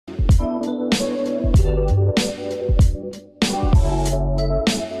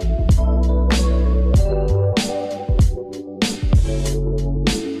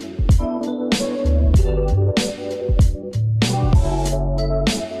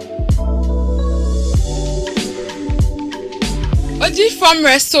di from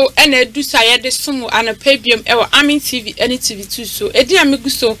resto and edu saye de sumu anapabium ewo Amin TV any TV2 so edi amegu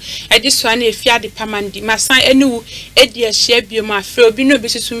so edi so na efia de pamandi masan enu edi ehia biom afre obi no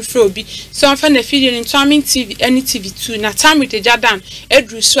besusu mfre obi so anfa na video ni Amin TV any TV2 na time with Jadan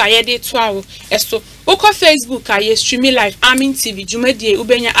edu so aye de to awo eso Oko Facebook aye stream live Amin TV jumedie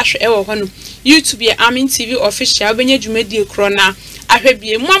ubenya ahwe ewo hono YouTube ye Amin TV official ubenya jumedie krona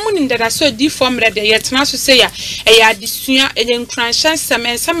ahwebie mwamu ni ndada so di form rede yetena so se ya eya adesua eye nkranhyan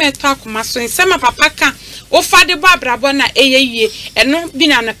sema to akoma so nsema papa ka ofade bo abrabo na eyeyie eno bi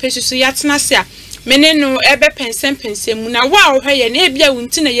na na pesu so yatena se a menenu ebe pensem mu na wa ohwe na ebia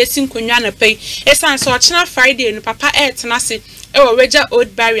wunti na yesi nkonwa na pei esan so ochena Friday no papa etena se ewo reja old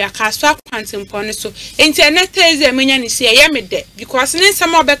barrier ka so akwantempo ne so internet eze menya ni se ye mede because ne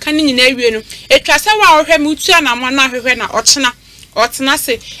nsema obeka ni nyina awie no etwa se wa ohwe mu tua na mo na ahwehwe na ochena otena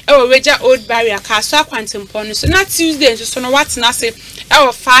se ewo reja old barrier ka so akwantempo ne so na Tuesday so no watena se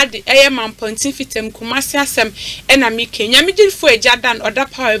ewo fade eye mampontin fitem kumasi asem ena mike nyame dirfo Jadan oda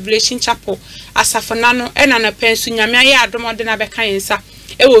power revelation chapel asafona no ena na pensu nyame aye adomode na beka yensa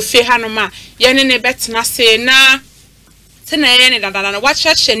ewo fe hanoma ye ne betena se na tena ye ne dadana wa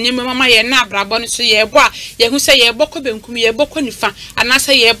church ni mama ye na abrabo no so ye bo a ye hu se ye bokọ benkum ye bokọ nifa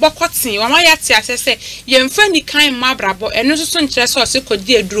anasa ye bokọ tin mama ya ti asese ye mfa ni kan ma abrabo eno so nkire se o se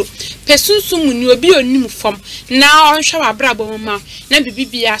kodi eduro pesunsu mu ni obi onim fom na onhwa wa abrabo mama na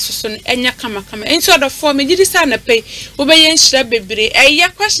bibibia asoso no enya kama enti odofo me gidi sa na pei wo be ye nhira bebre eye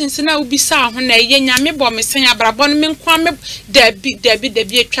questions na ubi sa ho na eye nyame bo me sen abrabo no me nkwa me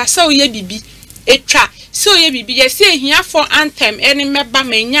dabi etwa sa o ye bibi etwa so ye bibi ye se hia for anthem eni meba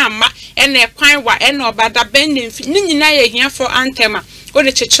menya ma ene kwan wa ene obada ben ni nyina ye hia for anthem a o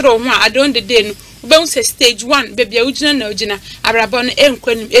de chechero ho a adon de day no ubehun se stage 1 baby a ugina na ugina abrabo no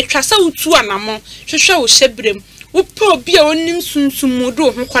enkwanim etwa sa utu anamo hwehwe wo hyebrem upo bi a onim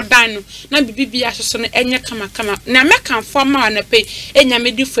sunsumudo ho kwadan no na bibi asoso no enye kama na meka forma na pay enya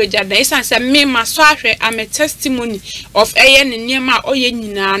medifo Jadan isanse me maso ahwe am a testimony of eye ne niema oye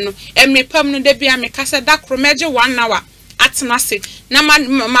nyina no emepam no de bia me kasa da kromeje 1 hour atena se na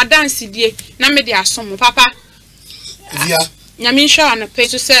ma dance die na me de asom papa via nyame hwa na pay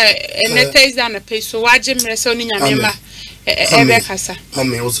so se enete na pay so waje mre se oni nyame ma ebe kasa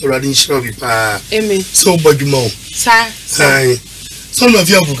amen also radin shiro bi pa amen so badumo sa ai so na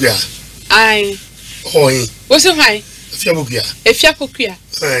via bukia ai oi wo se hwan via bukia efia pokua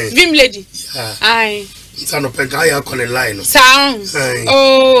vim lady ai nsano penga ya kone line no sound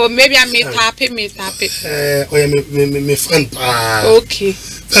oh maybe I may tap it oya me fan pa okay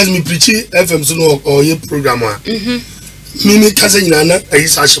as me preach FM so no or your program me kaza nyina na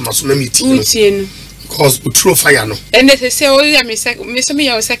ayisa ashima so na meeting because we throw fire no and they say oh yeah me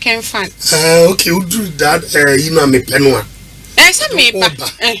your second fan okay we do that you know me penwa say me ba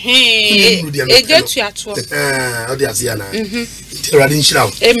e get to ato o dey asia na ti radin shira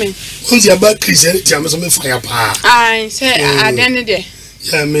amen onzi aba Christianity am so me fire pa say adan there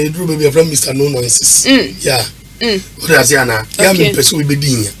yeah me do baby from Mr. No Nonsense yeah o dey asia na yeah me person we be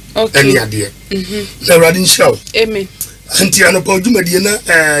din ya any ade na radin shira amen anti anopo dwumadi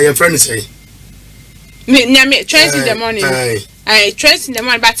na your friend say me nyame 20 in the morning I 20 in the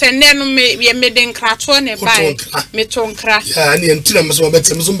morning but then me ye made nkrato na buy me tonkra yeah ani entina me so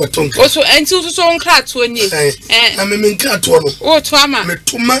betem so betonka also enti so nkrato ni na me nkrato no o to ama me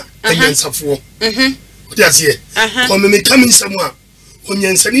toma anyensafo o dia se ko me kam nsam a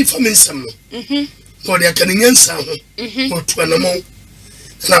onyansani fa me nsam no no dia kan nyansa ho o to na mo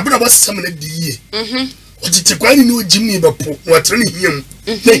na bra ba sam na diye o tete kwani ni o jimni bepo watre ne hiam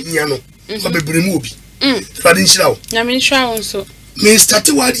na hia no ko bebremu obi radin shirawo nyame nhwa so me start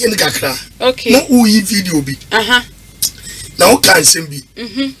wadi en kakra okay na o yi video bi na o kan sem bi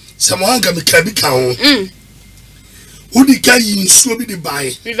samo hanga me ka bi kan ho o di ka yi nsuo bi de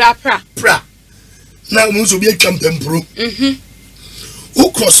bae river pra na mo so bi atwa mpampuro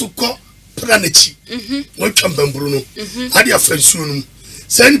o cross ko pra na chi o atwa mpampuro no ade afa nsuo no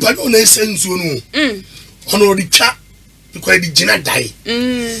se ni pa no na ese nsuo no ono di twa because the jina die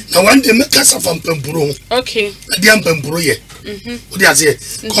na one day make us from pempuro okay ade pempuro ye o dey say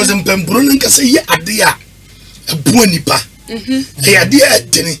cause pempuro nka say ye ade a ebu anipa e ade a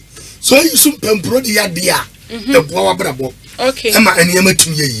teni so you sum pempuro de ade a ebu wa brabo okay ama eniyama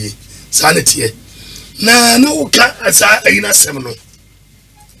tum ye yi sanete na o ka asa ayina sem no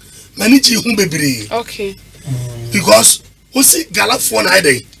maniji hu bebre okay because o si galafo na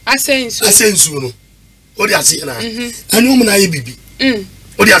ide asensu no o dey say na anyum na ye bibi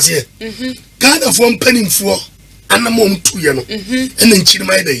o dey say Ghana for penning for anamom tuye no ene nchiri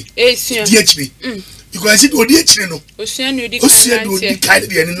mai dai esia die chiri because it odi echire no osua no di kind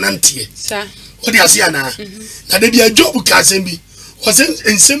de ne nante sa odi ase ana na de bia job ka asem bi was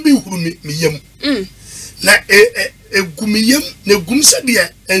ensem bi huru mi yam na egumiyam na gumsa de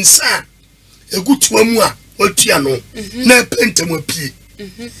ensa egutua mu a otua no na pentam apie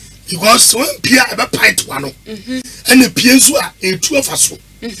because when pia ebe pint wa no and the pia so a etu afa so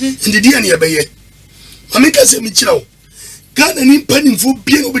ndi dia na yebeye mamika se mi kira o Ghana ni mpanimfo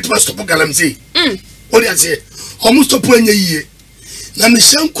bia no betima stop galamsey odi ase almost stop anya yie na me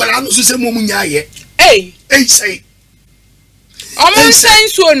hyan kwara no so se mo munya ye say omo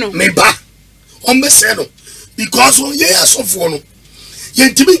senso no me ba omo se no because on ye asofo no ye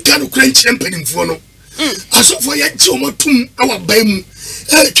ntimi kan kura nkyere mpanimfo no asofo ye gye omo tum awaban mu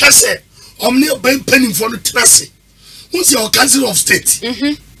twase omne oban mpanimfo no trase who's your council of state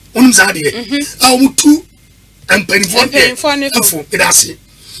zade awutu mpanimfo efo edase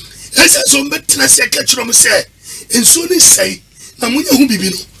ese so mbetrase ka kyerɛ mo sɛ enso ni sei na munya hu bibi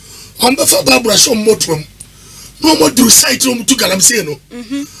no omba fa babura so motom no mo duru site no mutu galamsey no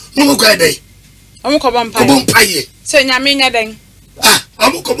no mo kwa dai omo ko bompaye se nyame nya den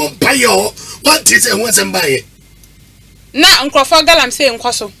omo ko bompaye o what is e won sembaye na nkrofo galamsey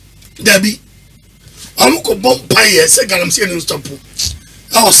nkwaso dabi omo ko bompaye se galamsey no stop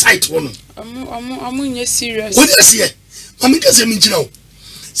our site one omo nye serious what is here mamika se minjira o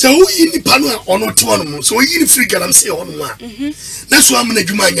se wo yi ni panu a ono to ono mo so yi ni free galamsey ono a na so am na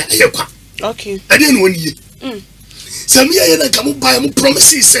dwuma anya ayekwa okay ade no woni ye se me ye na kamu buy mo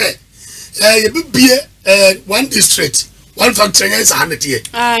promise say ye bibie one district one factory is 100 here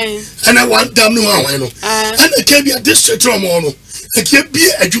and I want dam no one no and e can be a district from ono e can be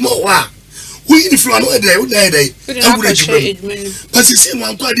adwuma ho a wo yi ni free no e dey e gura adwuma but se no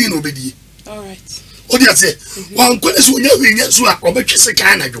anko ade no obedi all right odi ase wan kwene so nya hwenya so a obetwese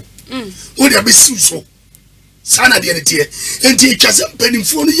kan na dwo odi abesi so sana de ne tie enti twase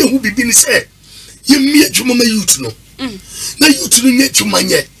mpanimfo no yehu bibi ni se ye mi adwuma ma youth no na youth no nya adwuma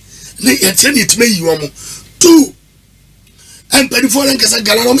nye na yete ne time yi omo tu mpanimfo no nkasa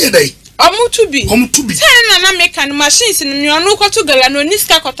gala no me dai omo to bi ten na make an machines no nyonu ko to gala no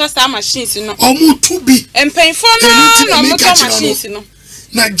niska koto sa machines no omo to bi mpanimfo no omo to machines no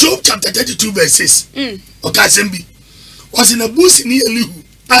na Job chapter 32 verse 6 okasembi was in a bush ni Elihu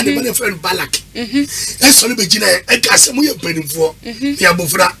and the friend Balak eso no begina e ka asem ye mpanimfo ya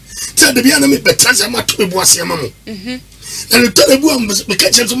bofra tell the biana me betrasa ma to ebo ase ma mo na le to ebu am be ka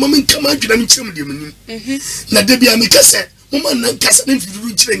chenso mo men kama adwuna me kyerem de menim na de bia me kase mo man na kase na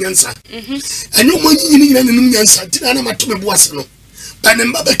mfiduru kyere nyansa enyo mo nyini nyina nenum nyansa tina na ma to ebo ase no ba ne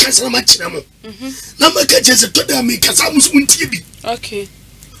mba be kase na ma kyere mo na ma ka chenso to da me kase amusu ntie bi okay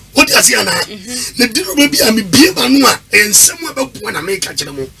what is here na na diru be bia me bie ba no a ensem abapo na me ka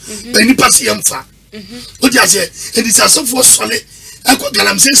kyere mo ba ni pass yamfa what is here and it's as for sole akọ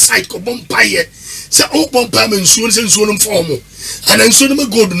galamsey site ko bompaye se o bompa me nsuo se nsuo no form ana nsuo no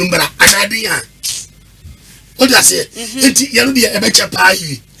gold no mbara anade ya what is here enti ye no de e be chepa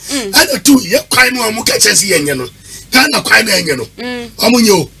yi ana tu ye kwan no amu ka chese ye nye no ka na kwan na nye no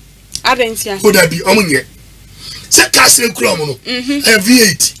omunye o adentia odabi omunye se kasre kura mo no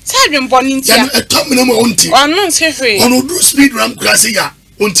V8 sadwem boni ntia ya etom na mo onti onu nsehwe onu do speed ram krase ya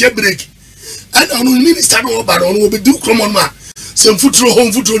onti break ana onu minister no ba no be du kro mo no a se mfuturo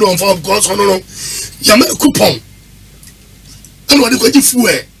home futuro no for because ono no ya me coupon ana wadi kwaji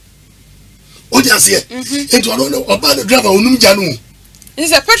fuel o dia se ento ono no oba no driver onum ja no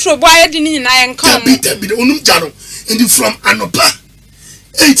is a petrol boy edi ni na yen kan bi onum ja no and from anopa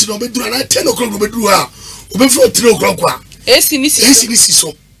 8 no be dura na 10 o'clock no be dura a obe from 3 o'clock kwa esi ni si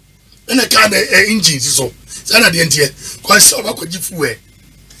so ana ka na engine si so sana de entie kwa se oba kwaji fuel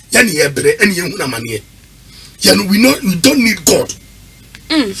ya ni ebre eni ehun na mane ya no we don't need God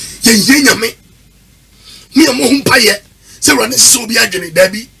ye nyame me am ho mpaye se rane so bi adwene da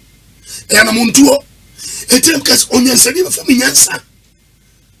bi ya na montuo etem kas onyansani be fa me nyansa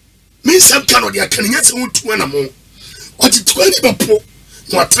me sam kan odi akane nyansa ho tuwa na mo odi tuwa ni bepo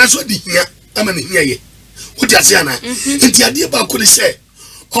no atraso di hia ama ne hia ye odi ase ana enti ade ba ko ni se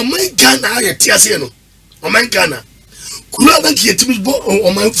oman Ghana aye ti ase no oman Ghana kura na ki yetimi bo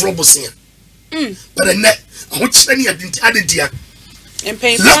oman frobosia but na ho kyerɛ ne adentia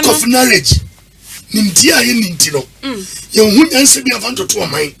lack of knowledge nimdia ye ninti no ye hu nyanse bi afanto to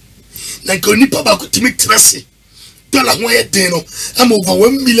oman na ko nipa ba ko timi trase dollar ho ye den no am over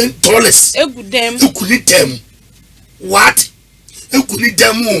 $1 million ekuni dem what ekuni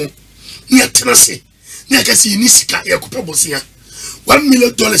dem o ni trase ni akasi ni sika ye ko probosia $1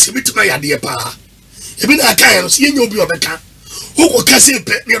 million ebitima ya de pa ebi na aka ye no se ye nyobi obeka wo ko kase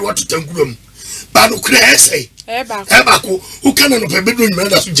pe ne ro to tanguram ba no kura essay eba ko who can no pe bedro nyina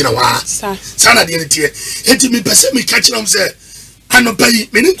da so gina wa sana de tie enti me pese me catch am say anopa yi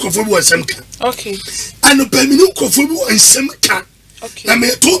me ni krofo bi wonsem ka okay anopa me ni krofo bi wonsem ka okay na me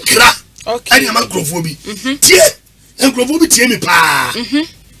to kra okay ani am krofo bi tie krofo bi tie me pa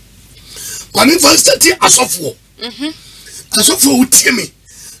kwa me first tie asofo asofo wo tie me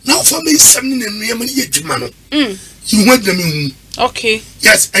na for me nsem ni nenu yam ni yedwuma no you want them in okay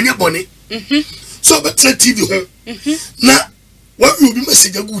yes anybody so but TV ho na what you be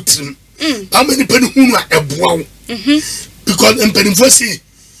message a good trim how many penny hu a eboa because empany for say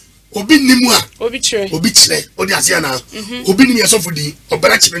obi nimu a obi kire odi ase na obi nim yesofo di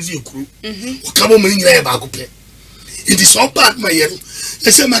obara kire nzi ekuru o ka bo mani nyira e ba akopɛ it is so bad my year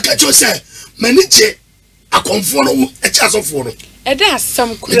say maka cho say maniche akonfo no e cha sofo no e da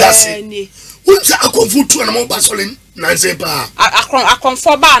asam kura ni wonsa akonfo tu na mo ba solin na say ba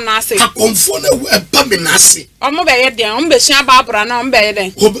akonfo ba na ase akonfo na e ba me na ase o mo be ye den o be hia ba abra na o be ye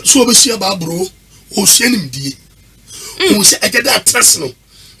den so be hia ba abro o hia nim die o se e da atres no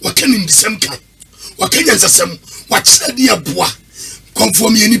wa kanim disem kan wa kanya nsasem wa kire de aboa konfo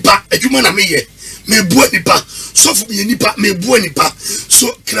me nipa adwuma na me ye me bua nipa sofu me nipa me bua nipa so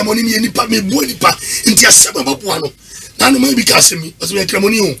kramoni me nipa me bua nipa nti asem ba bua no na no ma bi ka asemi o se me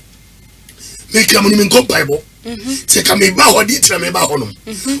kramoni o me kramoni me nko bible se ka me ba ho di tira me ba ho no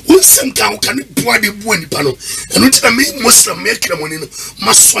unsem ka ka ne bua de bua nipa no eno tira me muslim me kramoni no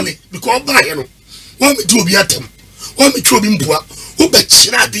masole because ba he no wa me do obi atam wa me tro bi mbua o be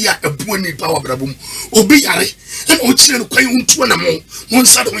kira de ya ebua nipa wa brabum obi yare ena o kire no kwan untu na mo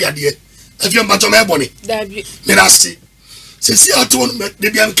nsa do ya de afia mbato me boni dabi me rasti se si ato no de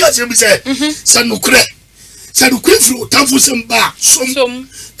bia nka se bi se sanukure fru tanfo semba som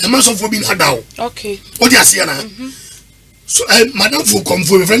e ma so fo bi na dawo okay o di ase na so madam fo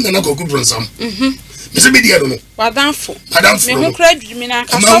komfo me friend na ko ku bronsam me se bi di no madam fo me hu kra dwumi na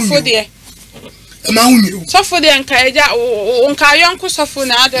ka so fo de e ma hunyi so fo de nka eja o nka yonko so fo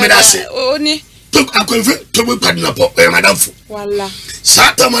na ada oni to akonfo to be padna po madam fo walla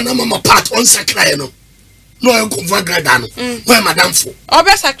sata mana mama part on sakra no no en konfa grada no no madam fo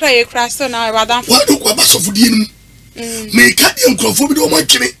obe sakra ye kra so na madam fo wadu kwa baso fo die nim me ka de nkrofo bi do mo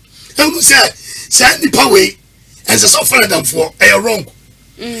twene enu say nipa we en se so fara madam fo e wrong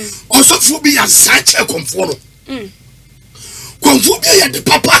also fo bi ya sache konfo no konfo bi ya de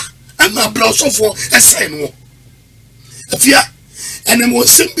papa ama bla so fo e say no afia enemo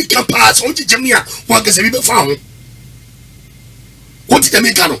simbi kapas on jijamia wa gese bi be fa ho what the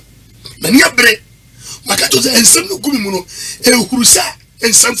make no mani abre makato se ensem no gumi mu no e hurusa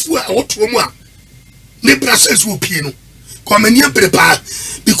ensamfu a woto mu a ne brasa esu opie no ko mani abre pa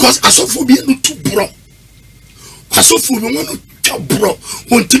because asofo bi no tu bro asofo bi no tu bro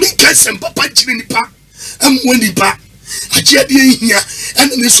wontimi kasem papa kire nipa amwo nipa agia de hia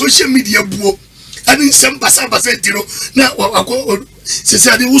and the social media buo and nsem basa diro na wako se se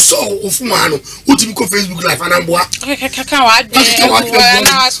ade wo so ofuma no wotimi ko Facebook live anamboa kaka wa de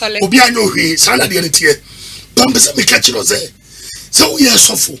na asole obi anyo hwe sana de tie pambesa me catch no say so we are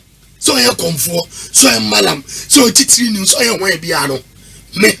sofo so ye komfo so ye malam so titiri ni so ye hwan bia no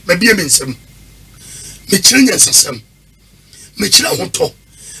me bia me nsem me kire nya sasem me kire hoto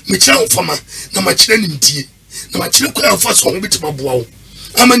me kire ofama na ma kire nimdie na ma kire kwa afa so ho bitima boa wo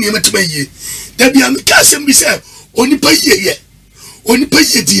ama ni emetima yie da bia me ka asem bi say onipa yie onipa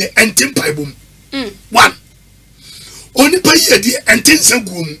yie die entem paibom one onipa yie die enten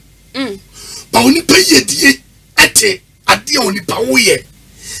saguom ba onipa yie die ate ade onipa wo ye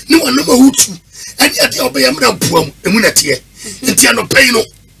ne wona ma hutu ade ade obeyam na buam emu na tie enti ano pay no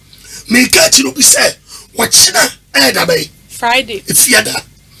me ka chi no bi say wachina da bay Friday fiada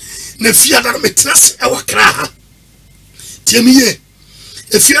na fiada no metrase e wakra ha tie mi ye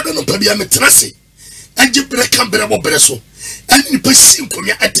fiada no pa bia metrase anje breka mbere bo bere so ani pa si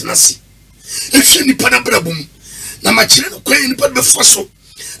nkomia atenase ehwe ni pa na brabum na ma kire no kwan ni pa be foso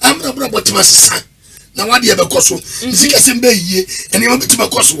amra bra botima sesa na wade e be koso zika sembe yie ene ma betima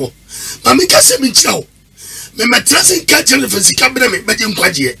koso ma me ka se me nchira ho me metrase nka kire fasika bere me beje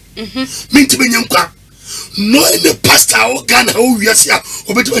nkwaje me ntime nya nkwa no ene pastor o Ghana o wiase a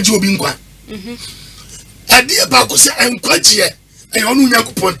obetima je obi nkwa ade e ba ko se nkwaje e onu nya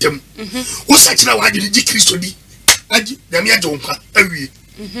kupontem wo sakira wa adwiri ji Kristo di aji na me ajo nkwa awie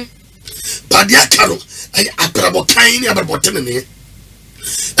badia karo ay abrabo kan ni abrabo tenene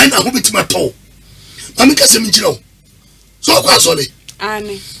ana ho bitima to mami ka se mi jira o so kwa sole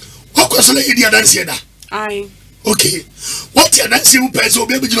ani o kwa sole idi adanse da ai okay what ya danse mu pese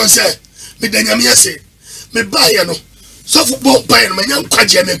obi abijiro se me danyame ase me ba ye no So for both by and my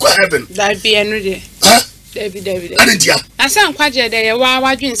kwaje me kwa heaven. That be another. Huh? David. Adentia. I say kwaje dey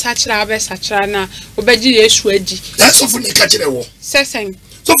wa dwen sachira be sachira na obeji Yesu adi. That's so for the catch the war. Sesen.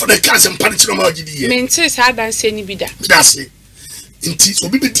 So for the cats and panic no more gidi. Mente sa dance ni bida. That's it. Inti so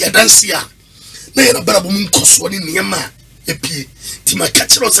bibi dia dance ya. Na ye na bara bo mun koso ni niam a epie. Ti ma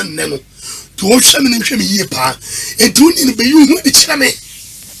catch us and neno. To watch me ni hwe me yie pa. Enti oni ni be yu hu di kira me.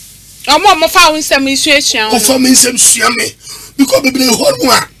 Omo fa wonsam isuasuan. O fa me nsam sua me. Because bibi ho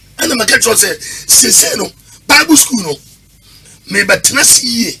no a ana ma catch us se no Bible school no. Me betena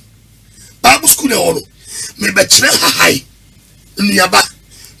siye. Bible school e ho no. Me betena hahai. Nuaba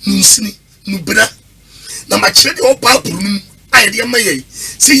nunsini nubra na ma kire de opa purunum ayede ma ye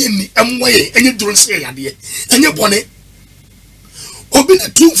se yeni amwaye enye duro se yade enye bone obi na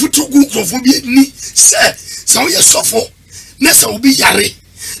tumfutu gu krofo bi ni se wo ye sofo na se obi yare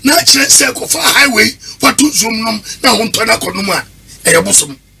na kire se kofa highway fatu zoom nom na ho ntona konum a eye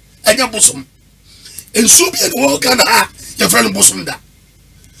bosom enye bosom ensu bi e wo kana ha ye friend bosom da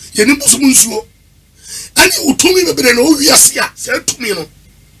ye ni bosom nsuo ani utumi bebere na owiase a se tumi no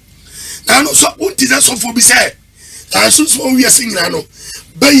na no so unti za so fo bi se aso so owiase nyina no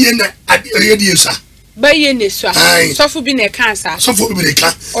baye na ade die sa baye ne so so fo bi na cancer so fo bi ne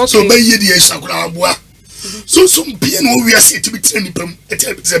ka so baye die sa kura aboa so bie na owiase ti bi tire ni pam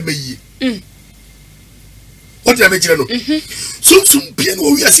ete bi ze baye what do you mean no so bie na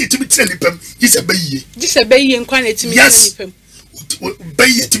owiase ti bi tire ni pam is baye nkwa na ti mi tire ni pam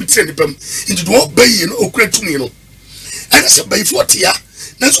bayi to be trained them into the walk bayi no okra to me no and say bayi 40 ya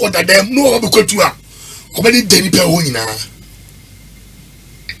that's what that them no be ko to a obedi dani pe ho nyina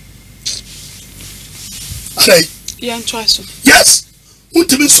alright yan twaso yes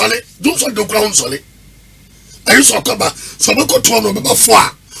untimi sole don't so do ground sole ayi so koba so be ko to no be ba fo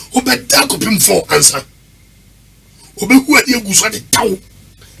a obeda ko pim fo ansa obehu ade aguso de taw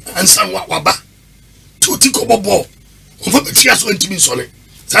ansa wa ba tuti ko bobo Ofa betia so ntimi nsole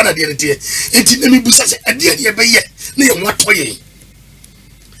sana de ntie enti na mi busa se ade be ye na ye nwato ye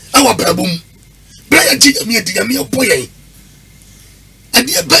awa brabum bra ya ti mi edi ya mi oboye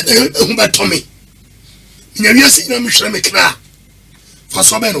ade be na hu ba tomi nya wiase na mi hwere me kra fa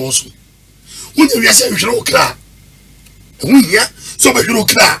so be no so wonya wiase hwere o kra wonya so be hwere o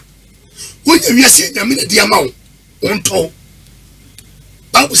kra wonya wiase nya mi na di ama wo onto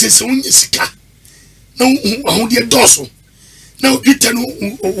babu se wonya sika na ho de doso na yitanu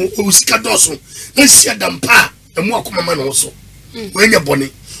usika doso na sia dampa emu akoma ma no so wenya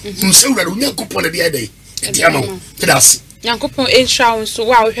bone nsewura unya kopon de ade etiama pedasi Yankopon enhwa so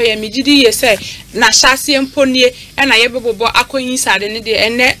wa hwe ya megidi ye se na hyase mponie e na ye bebobo akonyi sade ne de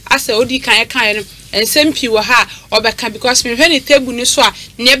ene asa odi kan no ensempi wo ha obeka because me hwe ne table ni so a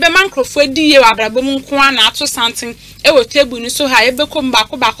ne be mankrofo di ye abrabom nko na ato santen e wo table ni so ha ye be kom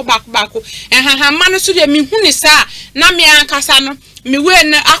bako ha ma no so de me hu ni sa na me ankasa no me we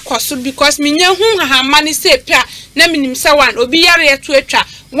ne akoso because me nya hu ha ma ni se pia na minim se wan obi yare eto atwa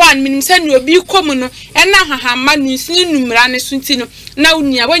wan minim se ne obi kom no ena ha ma no nsini numra ne so nti no na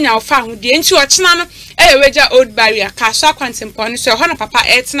unia wanya ofa ho de enti ochina no e weja old barrier ka so akwantempo no so ho na papa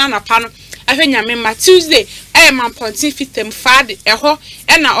etena na pa no ahwenyame ma Tuesday mamponti fitem fad eho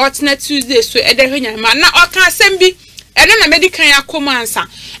na alternate Tuesday so de hwenyame na oka asem bi eno na medical yakoma ansa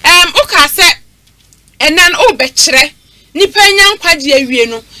oka se enan obekire nipa nyankwaje awie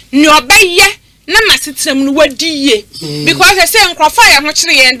no ni obaye na masetrem no wadiye because say nkrofa ya ho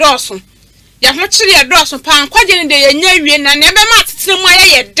kire ye ndoso ya ho kire ye ndoso pa nkwaje ne de ye nya awie na na ebe ma tetrem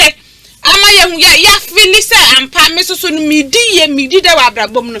aye de ama ye hu ya fili se ampa mesoso no midi da wa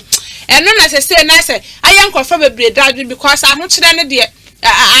abrabom no eno na se na se aye nkrofa bebre dadwe because aho kire ne de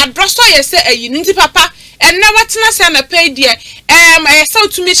adroso ye se ayi nti papa enna watena se na pay de ye se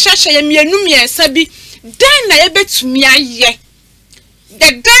utumi hyehye ye mienu miensa bi dan na ye betumi aye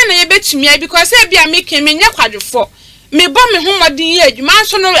the dan na ye betumi aye because e bia me ken me nya kwadwefo me bo me ho modin ye adwuma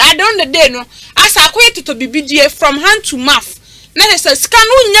so no adon the day no asa akoye tito bibidie from hand to mouth na se scan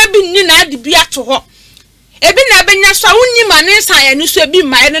unya bi ni na ade bi ato ho ebi na benya so unyi mane san ya ni so bi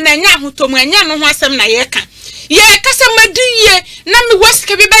mai no na nya ahotom anya no ho asem na ye ka ye kasa madiye na me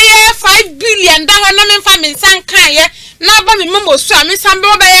wasika bi be ye 5 billion da ho na me fa me san kan ye na ba me memo so a me san be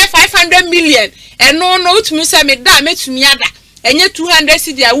ye 500 million eno no utumi se me da metumi ada enye 200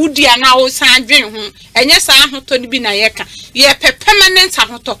 cedi a wudi ana wo san dwen ho enye san ahoto ni bi na ye ka ye permanent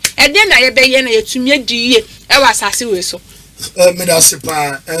ahoto e de na ye be ye na ye tumi adi ye e wasase we so me da se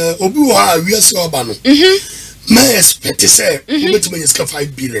pa obi wo ha wiase oba no me expect say betumi yeska 5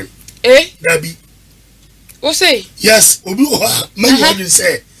 billion dabi o say yes obi wo ha me you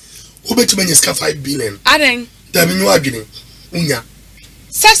say betumi yeska 5 billion aden da me nwa adwene unya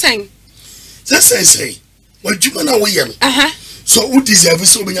Sesen say what juma na wo ye no so who deserve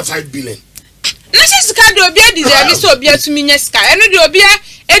so benya 5 billion na sika de obi deserve so obi atumi nya sika eno de obi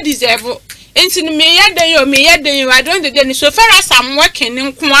deserve enti me ye den yo I don't dey so far as I'm working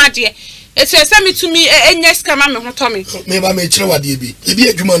nko ade e say me to me enya sika ma me ho to me ba me kire wade bi e bi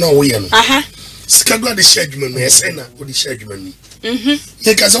adwuma na wo ye no sika go de share adwuma me say na wo de share adwuma ni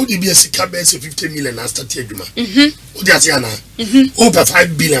ye ka so de bi sika be 50 million na start adwuma wo de ase ana over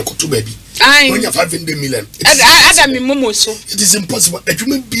 5 billion ko to ba bi when you 500 million Adam momo so it is impossible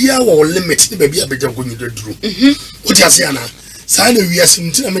adwuma bia wo limit ni ba bia be jam ko nyi duru wo de ase ana sa na wi ase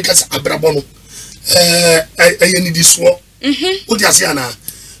mti na me ka sa abrabo no ayeni di so wo de ase ana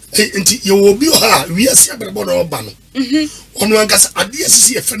enti ye wo bi ha wi ase abrabo no ba no onu anka sa ade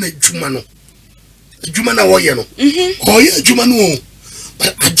asisi e fa na adwuma no adwuma na wo ye no o ye adwuma no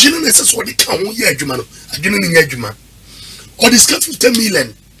but adwuma na se so de ka ho ye adwuma no adwuma ni nya adwuma o de 50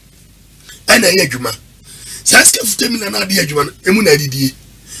 million ana ye adwuma sa 50 million na de adwuma no emu na didie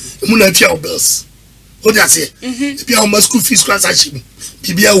emu na fia bills o de ase bia o school fees class achim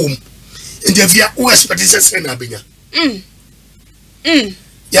bibia wom enti afia o expect se na benya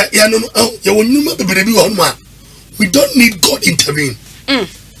ya no ya wonuma bebere bi wo ma we don't need God intervene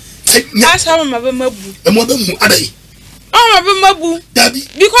that's how my mabu mabu adai my mabu dabi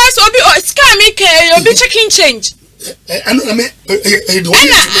because obi scam me ke obi checking change I know me do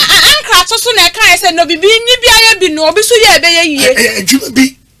ankra to so na kan say no bibi ni bia ya bi no obi so ye be ye adwuma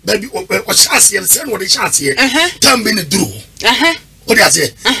bi baby o chance ye say no de chance ye tam be ne duru o de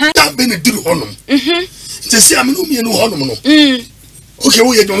ase tam be ne duru honom te si am no mi no honom no okay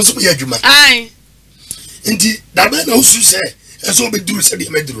wo ye don so ye adwuma ai enti da be na usu say eso be duru say de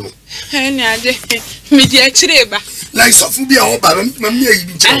me duru no ni ade mi di akire ba like sofu bia wo ba me yi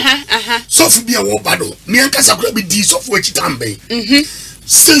bi nche sofu bia wo ba do me anka sakura bi di sofu achi tambe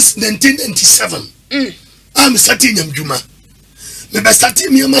since 1997 I'm starting yam juma me be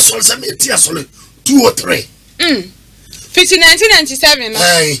starting me ma so say me tia sole 2 or 3 1997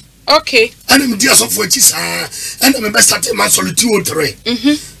 ai okay and me dia sofu achi sa and me be starting ma sole 2 or 3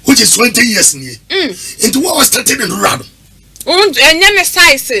 which is 20 years ni into what was started in rural enye me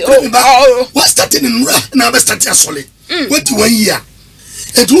size what started in rural na be starting solid what 1 year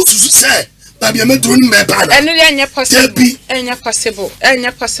and who to say baby me drone me pa na eno enye possible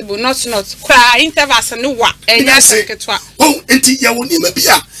not cry intervals no wa enye seketwa enti ya woni ma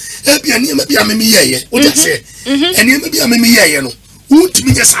bia bia ni ma bia me yeye o de say eni ma bia me yeye no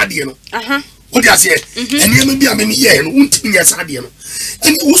untimi nya sade no o de say eni ma bia me yeye no untimi nya sade no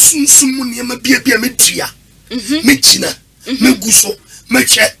eni usunsum ni ma bia me tua me china me guso me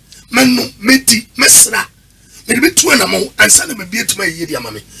hwe me no me di me sra me be tu na mo ansa na me bia tuma yeye dia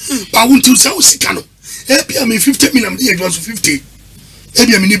ma me ba wontu sa o sika no bia me 50 million dey advance 50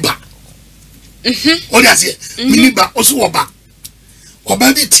 bia me ni ba o de say me ni ba o so wo ba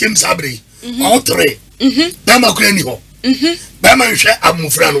oba bi tiem sabre o tre ba ma kura ni ho ba ma hwe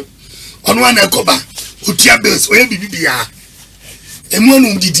amufra no ono ana ekoba otia bills o ye bibia emu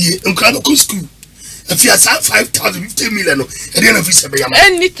anu didie nkra no ko school afia sa 5,050 million no e dey na fi sebe yama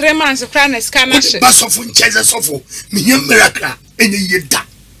any 3 months kra na scanner ba sofo ncheze sofo me hia miracle enye yeda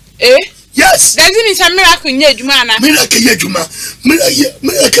yes does it mean some miracle nye adwuma na miracle ye adwuma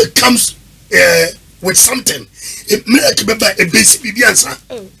miracle comes with something miracle beba e base bibiansa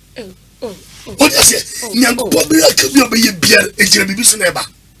what you say nyango miracle bi obeye bia ejira bibi so na eba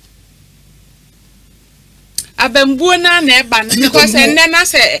abambuo na eba because enne na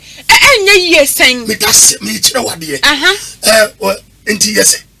say enye yesen me das me kire wade enti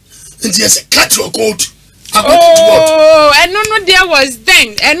yes catch your coat and no there was then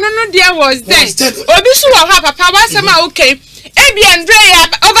obi so wa papa wa say ma okay ebi andre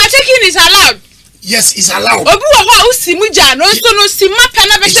overtaking is allowed. Yes, it's allowed. Obi wo ho usimu ja no so no sima pa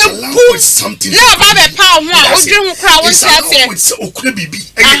na be say put something. Na ba be pa ho a odwe ho kra wo say it's okura bibi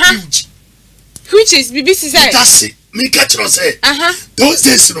huge. Which is bibi say that's it. Me catch no say. Those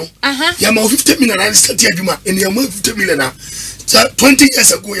days no. Ya ma 50 million na start adwuma and ya ma 50 million na 20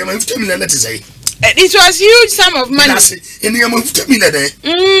 years ago ya ma 50 million that is say. It was huge sum of money. That's it. And ya ma 50 million there.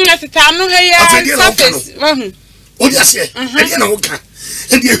 At the time no here surface. O dia say. E na wo kan.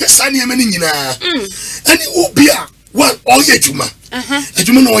 And the Sani many nyina any obia one all ye juma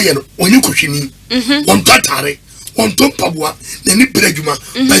adwuma no ye no onye kohwini on tatare on tompaboa na ni bere adwuma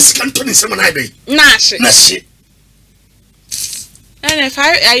basically to sema na be na she and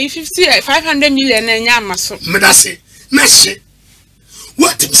 500 million na nya amaso me da say na she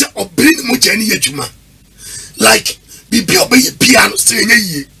what me say obiri mo jani ye juma like bibi obeye piano say nya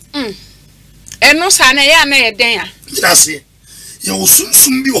yie eno sa na ya na ye den a midase ye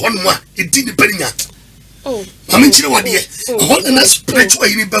osunsum bi ho no a edi ni parinya mama nchire wade ho na spiritual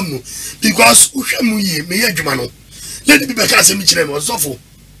yini bamu because uhwemu yi me ya dwuma no lady bi beka se mi kire me osofo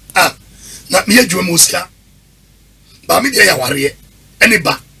na me ya dwuma mo sika ba me dia ya ware ene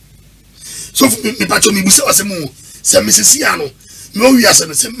ba so me pacho mi busa wasemu se misisi ano me o wi ase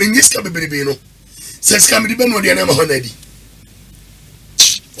no se me nyiska beberebe no se ska me di be no de na ma ho na di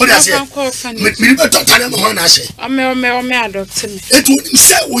o dia se me di be to tane ma ho na ase ome adopt me etu nim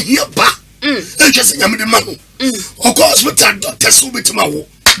se o hia ba e je se nyame de ma no of course we tell doctor so betima wo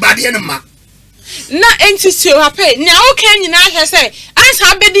ba de ma na entity o happy na o kan nyina hwe say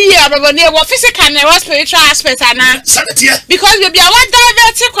ansa be di ye baba na wo physical na spiritual aspect ana because we be our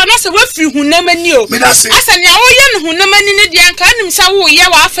divert ko na se we free hunam ani o asa na wo ye no hunam ani ne de anka nim sa wo ye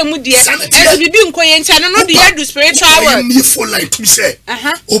wa afa mu de e bibi nko ye ntia no de ye do spiritual work me for like to say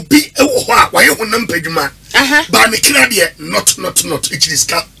obi e wo ho a wa ye hunam padwuma ba me kira de not it is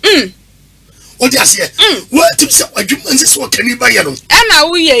ka o de ase what to say adwuma nse so kani ba ye no na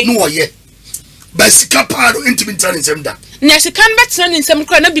wo ye no wo ye basika paro intimate nsem da na sika betra nsem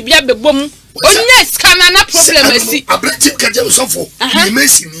kra na bibia bebom onya sika na problem asi abretim ka je sofo ni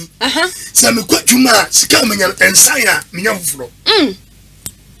mesi ni sa me kwadwuma sika manya ensan a menya fufuro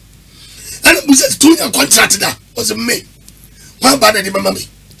ana buza tunya contract da o se me wa ba da di mama me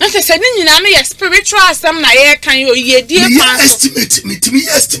na se ni nyina no ye spiritual asem na ye kan yo ye die pa estimate mitimi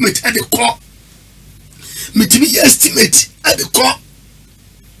estimate at the core mitimi estimate at the core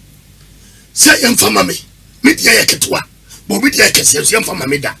say yam fama me dia yaketwa bo bi dia kese yam fama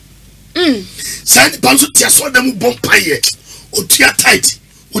me da say ni banzo tia so dem bompaye otua tight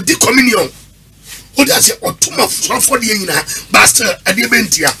odi communion oda say otuma for de nyina basta ade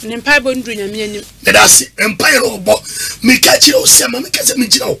bentia ni mpa bo ndu nyame anim da say empire obo me ka chi o se ma me ka se me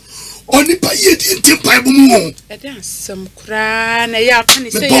gira o oni pa ye di ntimpa bo mu o e dan sam kura na ya kan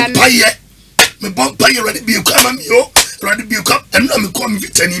say ya me bompaye ready bi ko ama mi o ready bi ko enu me ko mi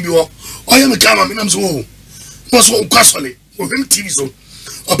vitani bi o oya me kama me nam so no so kwasole o him tv so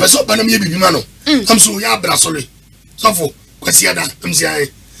o peso bana me bibi ma no am so ya bra sole so fo kwasi ada am si ai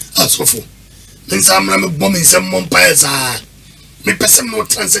so fo nsa me bom nsem mo mpa za me pesem no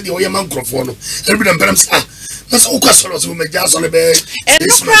transe de oya man krofo no every dem peram sa na so kwasole so me ja sole be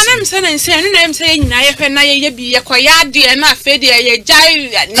no kra na me se na nse no na me se nyina ye hwe na ye bi ye koya de na afa de ye jai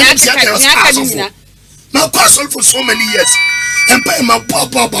nya aka nyina na kwasole for so many years empire ma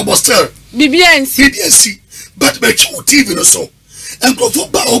pop still BBNC but be show TV no so and go for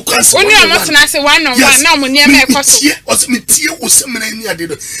ba o kwase oni amotena se one on one na mo ne ma ekoso o se metie o se mena ni ade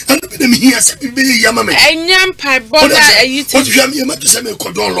do and be dem here se be ya mama enyam pai boda ayiti o hwa me ma to se me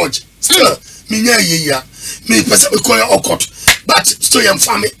kodon lodge still me nya yeya me pese be koya okot but still yam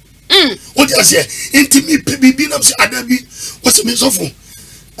family o just say intimi bibi na se adabi o se me sofo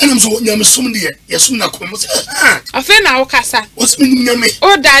and I'm so nyam sum de yesum na komo se afa na wo kasa o se me nyame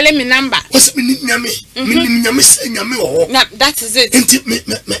o dale me number o se me nyame me nyame se nyame wo na that is it enti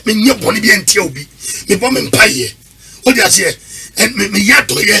me nye boni bi enti obi me bo me mpaye o de ase me ya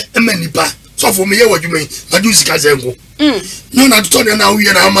to ye emanipa so for me ye wadwuma ma du sika zengo no na to na wo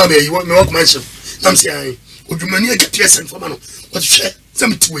ye na ma me yi me work mansion nam se ai odwuma ni akete sen for ma no what share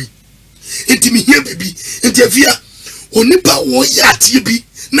some tiwi enti me here baby enti afia onipa wo ya tie bi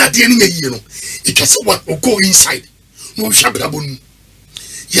na de ni yie no itwase what go inside no shabra bonu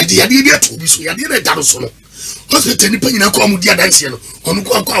yade bi ato bi so yade na daro so no hospital ni pa nyina ko amudi adanse no onu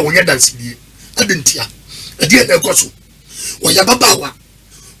ko akwa wonya danse bi adentia ade na ko so wo ya babawa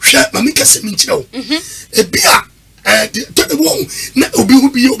hwe mami kase mi nkyerɛ wo ebia to de wo na obi hu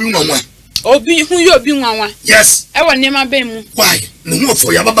bi obi nwanwa obi hu ye obi nwanwa yes e wo nema ba mu why ne hu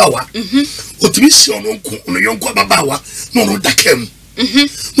ofo ya babawa otimi si ono nko ono yonko babawa no no dakam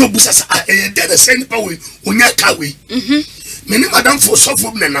no busa sa e de na send pa we onya ka we meni madam for so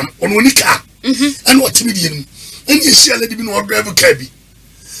for nenam ono ni ka and otimi die num eni ehia lady bi no drive car bi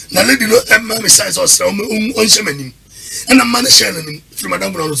na lady no emma me size o se on shemanim and a man share nim from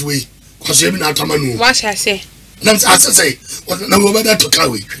madam brown's way cause you be na tamanu what I say nam say what na we better to car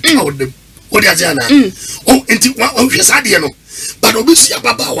we how them what they are na oh enti o hwesa de no but obi su ya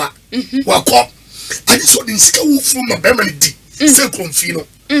babawa wa ko and so din sika wo from my family di say confino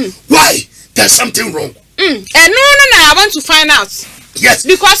why there's something wrong and no I want to find out yes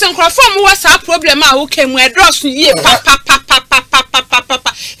because in conform was a problem who came where dross ye papa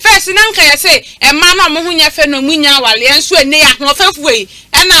first nanka ya say e ma na mo hunya fe no munya wale enso ene ya ho fafu yi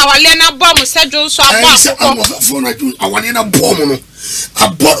e na wale na bom sedwo so abo fafu na ju awale na bom no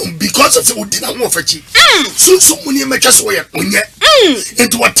abom because of the udina ho fachi so muni me twase wo ye onye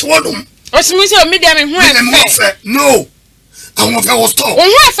into what wodum Osimi say media me ho no. I want to stop. Who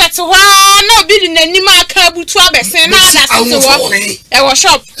effect to no be in any marker to abesen na I was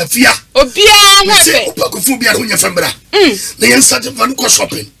shop. Fear. Obia ho effect. Phobia when you fembra. The instant van go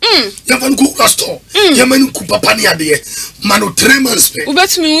shopping. You van go store. You man ku papa ni ade. Mano 3 months pay.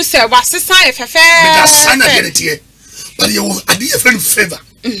 Ubetumi hu say wasesa efefe. But sana get it. But you ade a friend favor.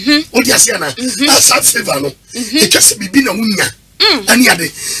 What you say na? Asa favor no. E kase bibi na wunya. Ani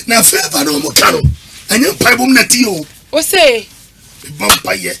ade. Na favor no mo kano. Anya paibom na ti o. O say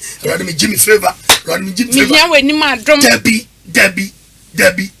Vampire, rather me Jimmy favor, rather me Jimmy favor. Debbie.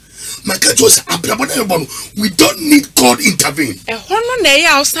 My catch was we don't need God intervene. A hormone they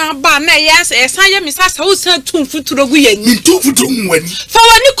are some bar, yes, as I am Mrs. House 2 foot to the win. 2 foot when. For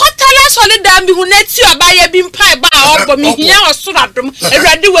when you cut tell us all the damn who let you buy a bean pie bar or me here or so that room, a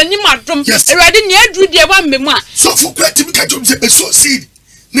ready when you might drum, a ready near drew the 1 memoir. So for creative catch up a so seed.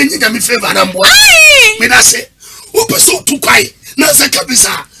 Then you got me favor and I'm what I say. Who pursue to cry? Now,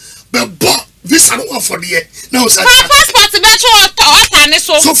 Sakabisa, but this I don't want for the year. Now, so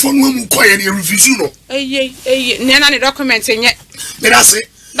for one who quiet a review. Nana documents in yet. But I say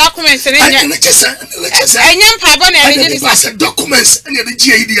documents and documents and the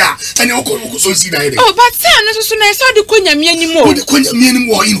GIDA and your so see that. Oh, but son, I saw the Quenya me anymore. The Quenya me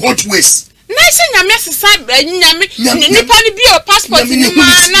anymore in what ways? Nice and Nipani be your passport in my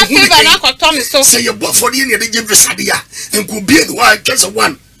favor. So say your boy for the end of the Sadia and could be in why just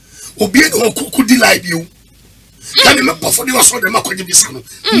one or be in who could delight you. Can you remember for the also the Mako Bisano?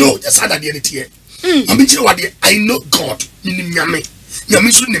 No, that's how I did it here. I know God, Yami,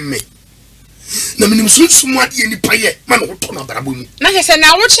 Yamisun me. Naminusun somewhat in the paye, man who turn up Barabuni. Now,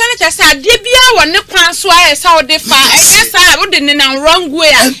 now what shall I say? Dibia one the Francois is how they fire. Yes, I wouldn't in a wrong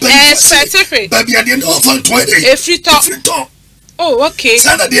way. Specific. Baby, I didn't offer 20. A free talk. Oh, okay.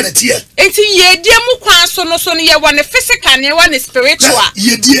 Sana dear tear. It's ye dear Mukwanso no son ye one physical and ye one spiritual.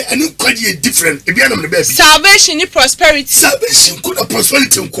 Ye dear and quite different. If you are the best. Salvation is prosperity. Salvation could have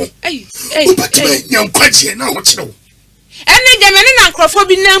prosperity. But young quite now what you know. And the German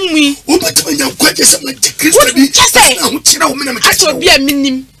acrophobia name we. But when you're quite just say, I shall be a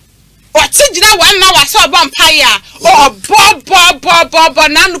minim. What did I want now? I saw vampire Bob,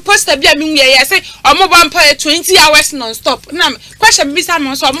 now post a beer me. I say, or more vampire 20 hours non stop. Now, question be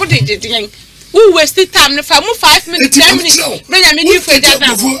someone so more did who wasted time if I move 5 minutes, 10 minutes. Bring a minute for that.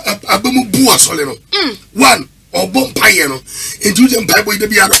 Abamu Bua Soleno. One or vampire, and do them Bible the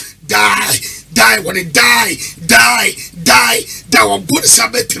Biano. Die when it die. That will go to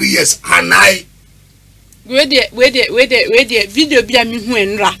Sabbath 3 years. And I where the video be a me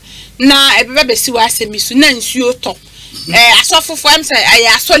when ra. Na ebebe si wa asemi so na nsuo to asofofo am say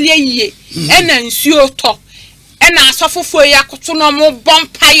aya asole yie na nsuo to na asofofo ya koto no mo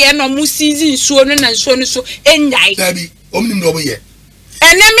bompaye no mo season nsuo no na nsuo no so enyai dabi omnim no ye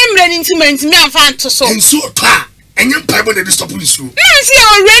ene memre ni ntimenti mi amfa nto so nsuo to a enye mpaibo na stop nsuo na see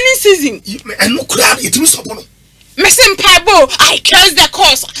o rainy season eno kura it will stop no me say mpaibo I curse the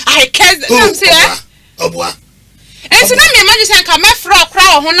cause I curse the say obwa and so na me imagine say come fro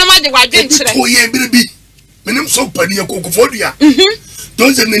kra ho na ma de wadwen kire to ye biribi menim so pani akokofodua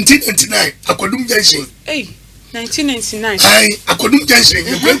 1999 akodum junction 1999 akodum junction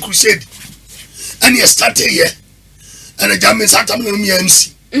the great crusade and you started here and a jamin satam no me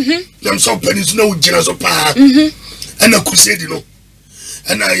MC nam so pani so na ugina so pa and a crusade no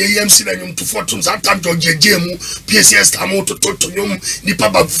and I MC na nyum to fortune satam jojeje mu PCS tamo to nyum ni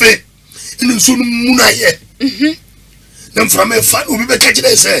papa fe and so muna here Nam from a fan will be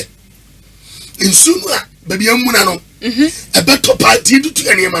catching say. In sooner, baby, no. A better party to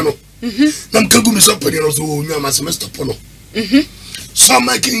any man. Nam Kagum is open and also Yamasemester Pono. So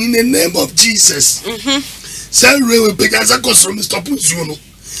making in the name of Jesus. Say, we began a cost from Mr. Puzuno.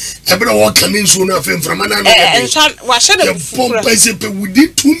 Every walk coming sooner from another. And what should have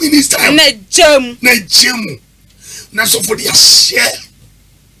within 2 minutes time? Net gem. Not so for the share.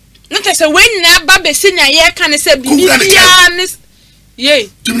 Not as a when na babe senior year can say be yea.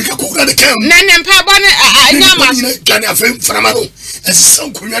 Dominica Kuga the camp. Nan Pabana, I can have him from Amaro as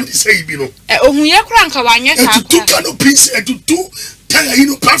some Korean say below. Oh, we are crankawanya to 2 canopies and to 2 tell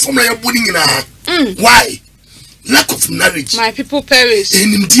you platform like a pudding in her. Why? Lack of knowledge. My people perish.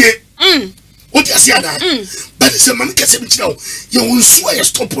 In dear. What you say that? But it's a man can say, you won't swear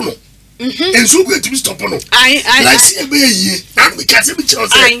stop on. And so we're to be stop on. I see a year. Now we can't see each other.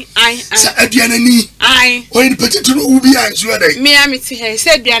 I Diana, or in particular, who be as you are. Me, I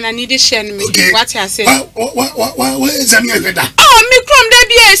said, Diana need to share me. What I said. Where is Amanda? Oh, me from the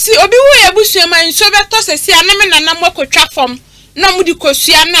BSC, or be where Bushman, so that toss a sea, and I'm a track from no mu di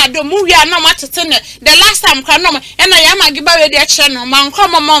kosua na do mu wi na matete ne the last time kra no e na ya magiba we de kire no man kro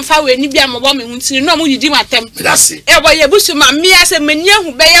mo mfa we ni bia mo bo me huntini no mu yidi matem e bo ye busu ma mi ase mani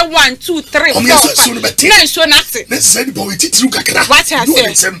ahu be ye 1 2 3 4 na so na ate na se di bo we titiru kakra what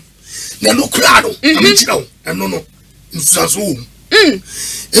I say na no kra no amechira wo no nsusaso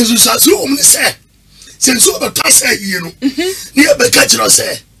nsusaso ni se senso ba ta say yie no ni e be ka kire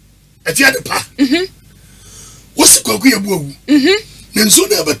say afia de pa what's the Kogu Yabu? Nenso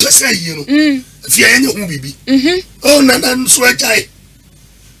na betasa yi no. Afia yenye hu bibi. Oh na nso ajai.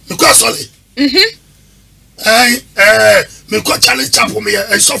 Me kwa sole. Ai me kwa challenge chapo me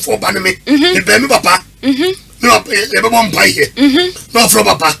so for ba me. Me be me papa. Me be bom pa here. No from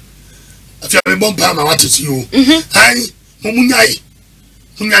papa. Afia me bom pa ma watusi o. Ai mo munyai.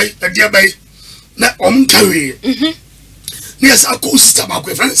 Munyai adia bai. Na omkawe. Ni asa ko sister ba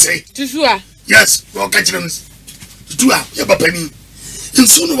ko friend say. Tusua. Yes, go catch them. Tua ya papani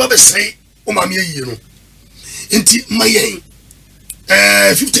nso no ba say o ma me yi no enti mayen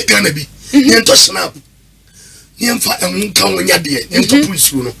 50 Ghana bi yen to snap yen fa en kan wonya de yen to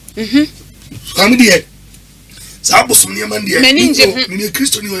pusu no am de sa bosom ne man de ni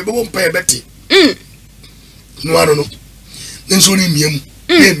Kristo ni we bo mpa e beti no aro no nso ni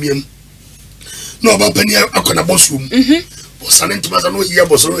miam no ba pani akona bosom o sanen tuma no yi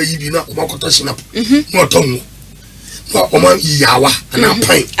bosom yi bi na o ba koto snap no to Oma yawa na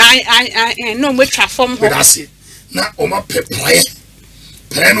pain. I no we transform ho. That's it. Na oma prayer.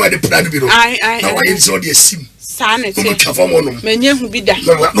 Prayer no dey prayer bi no. Na wa yin so dey sim. Sa na te. Oma transform no. Menye hu bi da.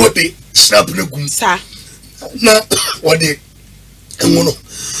 No dey snap na gum. Sa. Na wa dey enwono.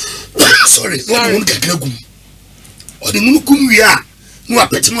 Sorry. Na won kakra gum. O dey ngunu gum wi a. No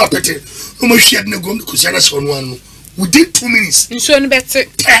apete. No ma hwia na gum ko sia na so no anu. Within 2 minutes. Nso no bete.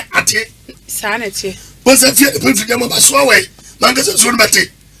 Ate. Sa na te. Once I feel the people them about sway, Mangas and Sonbati.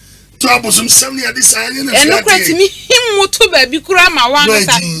 Trouble some 70 at this island. And look at me, him to baby Kurama one.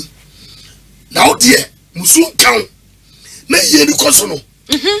 Now, dear, Musu count. Nay, ye the Cosono.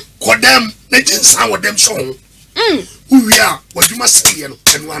 Quad them, let them sound them song. Who we are, what you must say,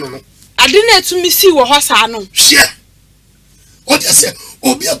 and one on. I didn't to me see what horse I know. Share. What I say,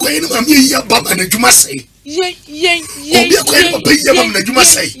 oh, be a queen of me, Bob, and you must say. Ye. Obi akwa papa yi am na djuma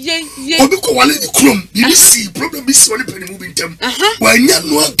sai. Obi ko wale ni krom, bi si problem bi si wale pani mu bintem. Wa nya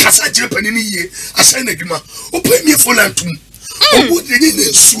no kasa jire pani ni ye, asai na djuma. O pa mi fo lantum. Obo de ni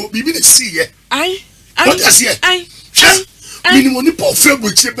nsuo, bibi na si ye. Ai. What does here? Ai. Minimum ni po fe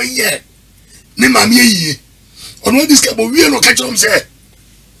boche be ye. Ni ma mi ye. Ono dis ka bo wi no ka chom say.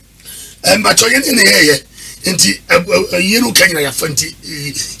 Ba cho ye ni ye. Enti ye no ka nyina ya fanti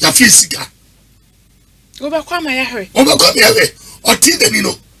ya fi sika. Oba kwa ma ya hwe. O ti de ni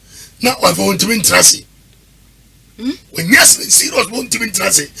no. Na o fa ontimi ntrase. When yes serious ontimi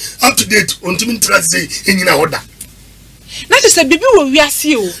ntrase. Up to date ontimi ntrase enyina hoda. Na se bibi wo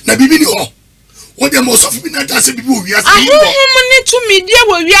wiase o. Na bibi ni ho. O de mo so fi na ta se bibi wo wiase. Ahom ni to me dia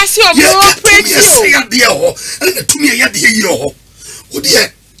wo wiase o mo operate o. Ya de ho. Na to me ya de yi ho. O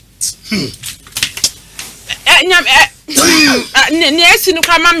de ne esi no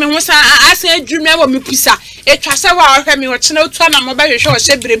kwama me ho sa asa adwuma wo me pusa etwase wa ohwe me ho chena otu na mo ba hwehwe o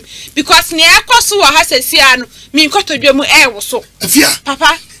hyebrem because ne ekoso wo ha sasia no me nkotodwa mu wo so afia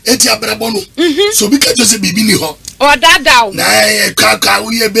papa enti abrabo no so bi ka jose bibi ni ho o dada o na ka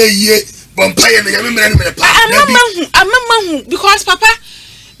wo ye be ye bompaye no ya me mere pa amama hu because papa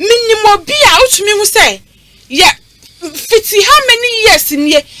minimo bi a otumi hu say yeah fiti how many years in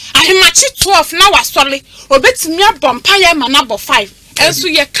ye ahemachi 12 na wasole obetimi abompa ye manabo 5 enso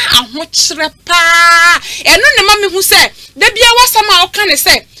ye ka aho kire pa eno ne ma me hu se da bia wasama o ka ne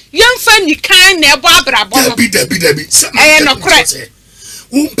se yemfa nikan na ebo abrabo no dabi no kre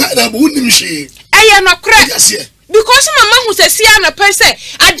umpa na bo nim hwe no kre because mama hu se sia na pe se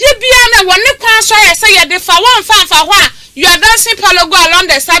ade bia na wone kwan so ye se ye de fa won fa ho a you are dancing palogo along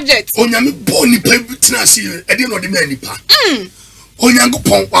the subject onyame boni pa bitina si e de no de ma nipa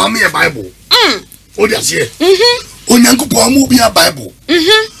onyankopon kwa me bible o de ase onyankopon mu bia bible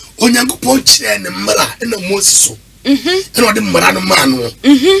onyankopon kire ne mmara na Moses so e no de mmara no ma no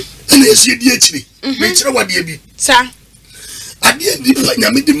na esi di akire me kire wade bi sa ade nipa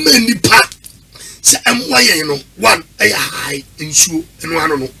nyame de ma nipa se amwaye no one ay high nsuo eno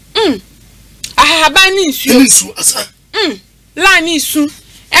ano no ahaba ni nsuo asa la ni su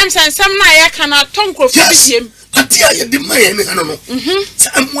sansam na ya kana tonkrofo biem ati aye de maye ne ano no se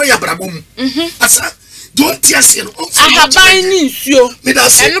amwaye abrabom asa don't tiase no ahaba ni nsuo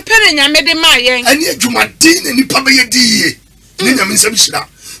eno pere nyame de maye ani adwumade ne nipa be ye die ne nyame nsam hira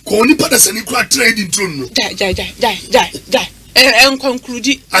ko nipa da sani kura trade intro no en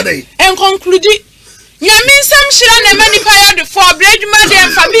conclude adai en conclude nyame nsam hira na mani pa ya de for bredwuma de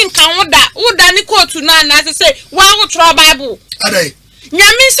mfa bi nkan woda ni court na na say wa wo tro bible adai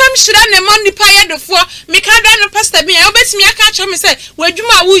nyame nsam hira na mani pa ya de for me ka da no pastor bi ya obetimi aka cha me say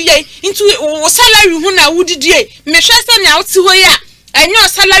wadwuma wo ye into wo salary hu na wudidie me hwe say na wo ti ho ya enyo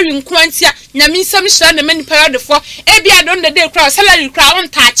salary nkwantia nyame nsam hira na mani pa ya de for e bia don de kra salary kra won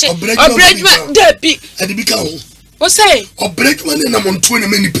taache obredwuma de bi ade bi ka ho o say obredwuma ne na monto ne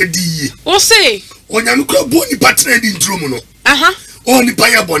mani pedi o say onyame kra bo ni patre di ntrum no o ni pa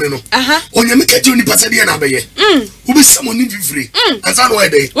ya bone no onyame ka je ni pasade na beye ubi samo ni vivre ansa no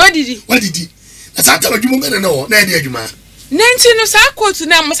ede wadidi asa ta badwuma me no na ede adwuma nenti no sa court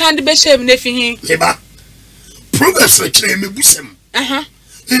na mosande be shem na fihin eba Proverbs na kire mebusem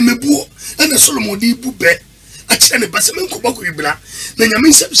mebu ana Solomon di bube a kire ne basem nkoba ko ibra na nyame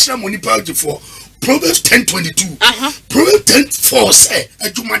nsem sira mo ni pa odifo Proverbs 10:22 Proverbs 10:4 say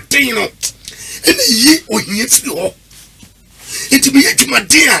adwuma den no ene yi ohie firi ho enti me adwuma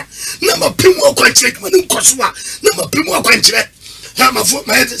den a na mapemu akwankyere adwuma ne nkoso a na mapemu akwankyere ha mafo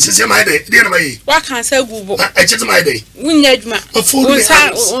ma sese ma de na ma yi wa kan say gubo a chete ma de wunya adwuma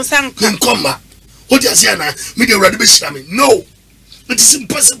onsa nkoma odi asia na me de urade be shira me no it is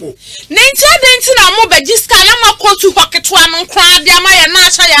impossible nenti adenti na mo bejiska na makotu hoketo an nkra de ama ya na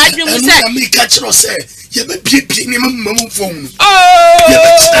acha ya adwemu say me ka chiro say ye be pie ni mamu phone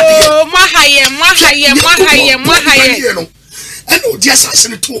oh mahaye no and odi asase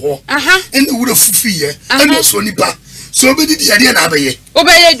ne to ho and wura fufiye and so nipa so be di ade na abaye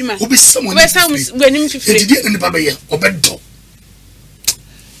obeye adwuma obesam wenim fifire di nipa baye obedo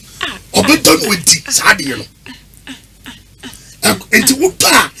no wedi saade no enti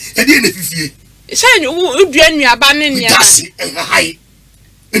wupa ade na fifie say udua nuaba ne nia dasi hai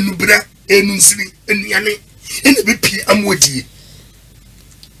enubra enunsiri enuane ene be pie amodi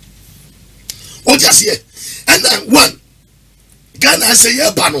ojase and one Ghana say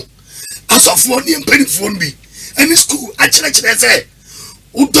ya ba no asofo ne mpanifo bi any school a kire say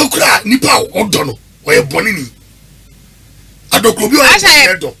udokura nipa odo no oye boni ni adokro bi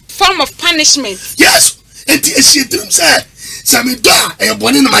o form of punishment yes enti esietim say sami do e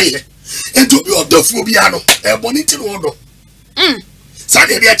boni na maye enti obi odofo bi ano e boni ti no odo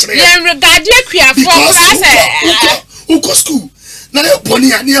sade bi a kire yen regard akua for class uko school na e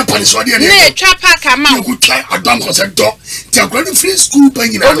boni a ne punish ode na twa park ama you try adam consent do ti agree free school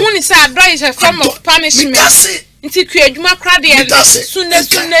ban yina no who say adore is a form of punishment nti kua adwuma kra de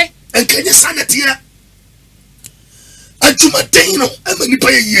sunne enkenye sanity adwuma den no amani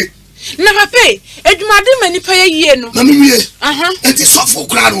pa yie na pape adwuma de mani pa yie no na mewie enti sofo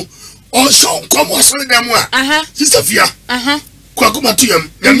kra no on show come osore dem a sister fia kwa kuma tuyam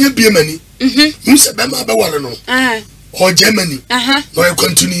nyame bie mani mu se be ma be wale no o Germany no e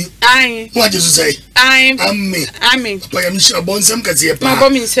continue no Jesus say amen pa yam shira bonsem kaze pa ma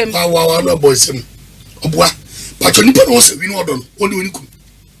nsem wa no bonsem obua pacho nipa no se wi no odo no oni ku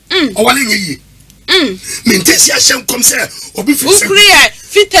o wale nye mentesi ashem kom se obi fise ukru ye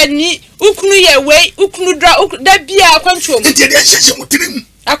fitani uknu ye we uknu da bia akwantom enti de hyehyɛ motirim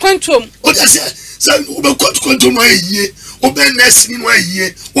akwantom o da se ube kwantom no ayie obe nurse ni no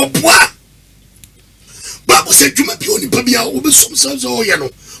ayie oboa babu se dwuma bi oni pa bia obe som so ye no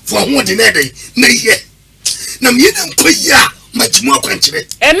fo ho de na dey na ye na me na nkoyia majimu akwankyere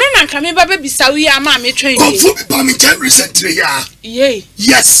eno na nka me baba bisawo ya ma me twen ni ofo bi pa me chan recently ya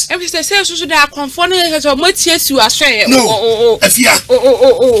yes e bi say so da akonfo no so motie si waso ye afia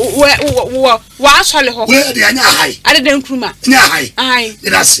wa asole ho we de anya hai ade den kruma nya hai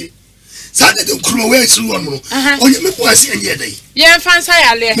irasi sa de den kruma we si won no onye me po asi enye dai ye fansa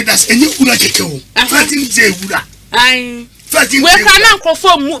ya le me das enye kura kekewo fatin je wura we can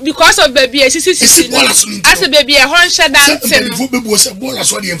confirm because of baby sisi as a baby a hon sha dancing no be bo se bola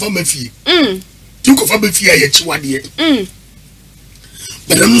so de mfa mafie tu ko fa ba fie ya chi wade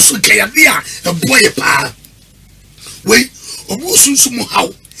but no so kaya dia a boy pa we obu sunsumu haw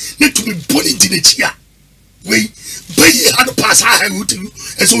na to be born in the chia we bayi had pass ha wutu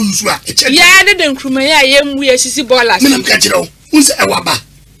eso yusu a ya de den kruma ya yemu ya sisi bola me nam ka kire wo se ewaba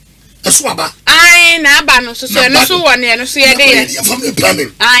eso aba na aba no so no so wone no so ye de ye family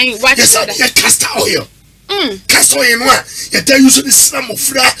planning what is that ya castor oil castor oil no a ya ta use the slam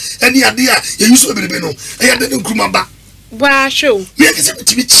ofra ani ade a ya use obirebe no ya de nkruma ba ba show me ke se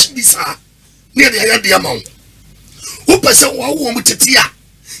bitimi chibi sa ne de ya de amawo o pese wo mo tete a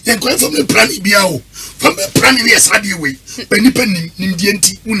ya ko family planning bia o family planning ya sa de we ba nipa nim die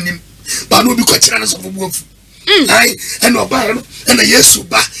nti unnim ba no bi ko kira na so fo buafu ai and oba no and yesu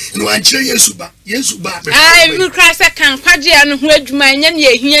ba no anchire yesu ba ai we cry say kan kwaje anu ho adwuma nya ne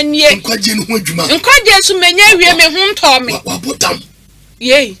ehia nie kwaje no ho adwuma nkwaje so menya wie me ho nto me wa botam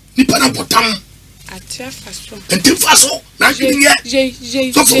ye ni pana botam atia faso enti faso na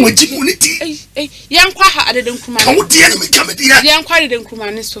je so for waji unity yankwa ha adeden kuma kan wo de na me kamedi ya yankwa adeden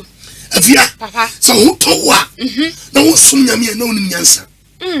kuma ne so afia papa so ho to wa na wo sum nyame na wonim nyansa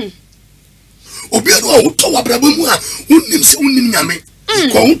obi ado ho to wa braba mu a wonim se wonim nyame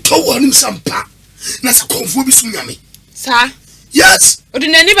ko ho to wa wonim sampa na se konfo bi sum nyame sa yes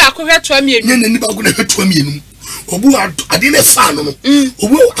odinani ba ko hweto mienu nani ba ko na hweto mienu obu ade ne fa no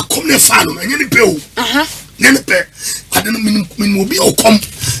obu akom ne fa no anya ne pe o ne pe ade no min obi okom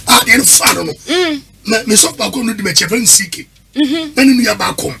ade ne fa no na me so ba ko no de me chefen sike nani no ya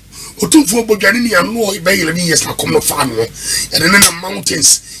ba kom otumfo bodwane ne ya no be yele ni yes akom no fa no ade ne na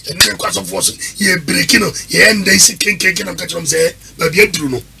mountains ade ne kwaso force ye break no ye ende sike kenken na kachom se ba bia duru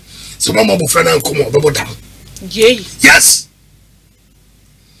no so mama bo fra na kom obebo dam yes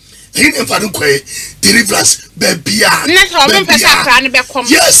in for the deliverance baby yes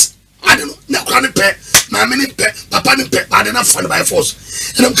I don't know na kwan pe mama ni pe papa ni pe I don't fan by force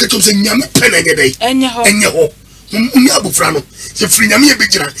and I'm catching say nyame pe na nye dey enye ho nya abufra no se firi nyame e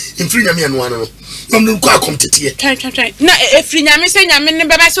begira en firi nyame no ano no no kwa kom tete twan na e firi nyame se nyame ne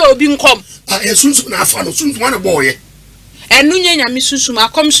beba se obi nkom e sunsu na afa no sunsu wana boye enu nye nyame sunsum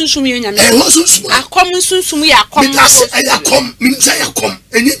akom sunsum ye nyame sunsum akom sunsum ye akom because akom minza yakom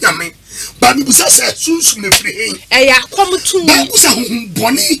enye nyame ba bi busa se sunsum na firi hen akom tumi ba busa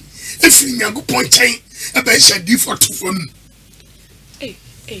boni efiri nyango ponchen e ba shadi for two for nu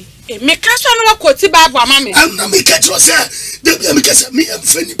me kaso no wakoti bible amame na me catch say de bi me kase me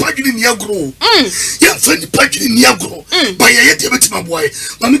fani padwini ni agro ya fani padwini ni agro ba ye de betima boy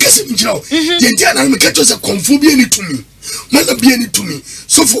ma me kase me gira o ye ntia na me catch say konfo bi ani tumi mala bi ani tumi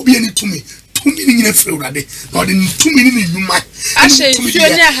sofo bi ani tumi tumi ni nyina fere urade na de tumi ni nyuma ahye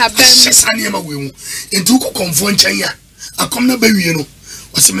suoni ahaban sane ma we hu enti ko konfo nchen ya akom na ba wie no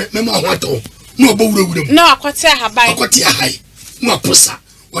wase me ma ho ato na obawura wura mu na akote ahaban akote ahai na aposa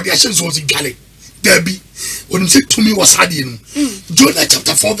or the actions was in Galley. Debbie, when you say to me was hiding. Jonah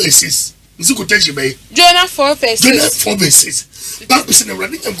chapter 4 verses. Jonah 4 verses. Jonah 4 verses. Back was in a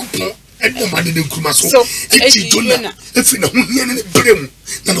running and coupon and no money in Kumaso. So, Jonah, if in a brain,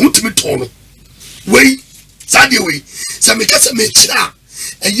 than ultimate tono. Way, Sadia way, Samikasa made cha,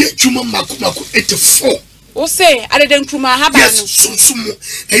 and yet Juma Makumako 84. O say, I didn't Kuma Habas. Yes, Sumo,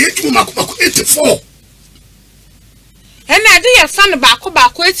 and yet Juma Makumako 84. And I did a fan back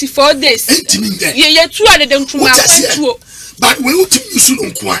 84 days. Ye 200 from my two. But we will tell you soon,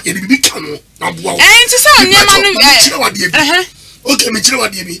 it will become a boy. And to say, okay, Michel,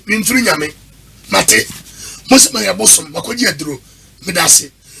 mean 3 yammy. Mate, most of my bosom, but what you drew,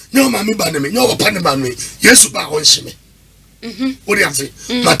 Medasi. No, mammy banner, no partner by me. Yes, about one shimmy. What do you say?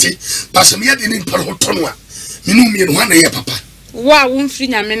 Mate, Passamia didn't put her tongue. You me in 1 year, papa. Wow, won't free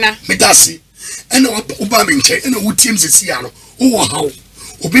Yamina. Medasi. And Obama and who teams is Siano. Oh, how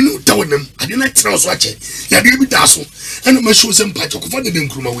Obino told them, I did not trust watch it. Yabi Dasso, and a mushroom and patch of the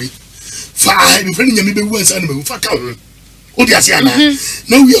Dinkrum away. 5 friendly maybe once animal for town. Oh, yes,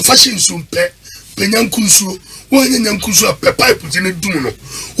 no, we are fashion soon, pet, Penyan Kunsu, one young Kunsu, a pipe in a duno.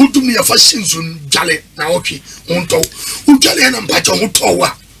 Who do me a fashion soon, Jolly, Naoki, Onto, who Jolly and patch on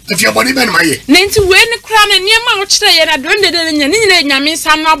Towa. If your body been my Nancy when the crown and your mouth say, and I don't need Yamin,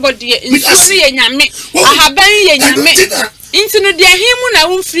 some body in Yami. I have been Yami. Into the him I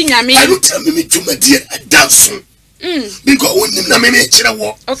won't free Yami. I don't tell me to my dear dance. Because when the name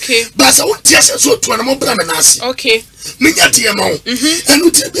walk, okay, but I won't tell so to an old Brahmanas. Okay, Minyati amount, and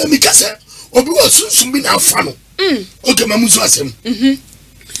would tell me Cassa, or be soon be now funnel. Okay, Mamuswasem.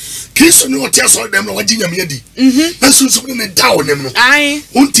 Kristo no tell so dem no waginya miadi na sunsun ne dawo nem no ai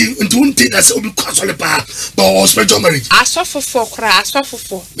unti na se obi kwasole pa ba spiritual marriage asofofo kra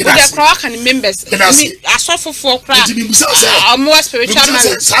asofofo we dey kra kan members asofofo kra mo spiritual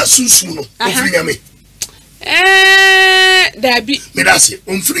marriage sa sunsun no ofri nyame dabi me da se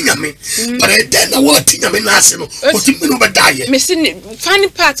ofri nyame but then na what nyame na ase no otimi no be daye me se funny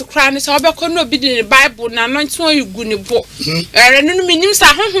part kra ne se obekọ no obi di bible na no nti you gu ne bo ere no minim sa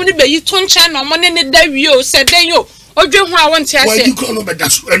honhom ne be yi to nche na mo ne da wi o se den yo odwe ho a won ti ase why you kro no be da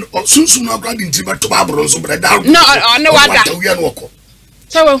sunsun no agra di ntiba to babro so bre da no ne wada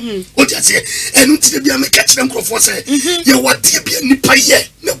tawa hu o ti ase enu ti bia me ka kire nkrofo se ye wade bia nipa ye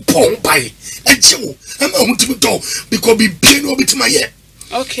ne pon bai ejewo ama hu ti to because be bia no obitima ye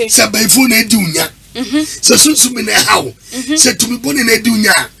okay se bai fu na edi unya se sunsun me na hawo se tumi boni na edi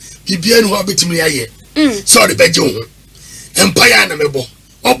unya bibia no obitima ye so the bedroom empire na mebo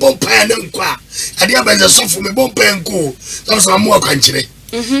obo empire na nkwa ade abaze sofo mebo pen ko so so mo akwanchire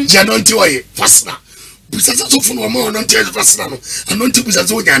dia don't way fasna busasa sofo no mo no tell fasna no anonti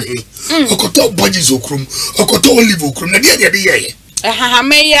busasa onya ne okoto budget okrum okoto olive okrum na dia de ye aha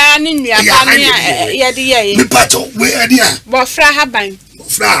meya ni nua ba ne ye de ye me pato we adia bofra haban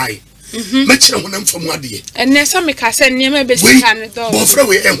bofra me kire honam fam ade enne so me ka se niam be sika ne do bofra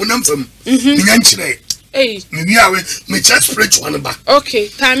we honam fam me nya nkire me bia we me chat spiritual ba okay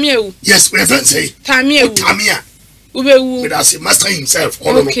tamia wu yes we friend say tamia ube wu me da say master himself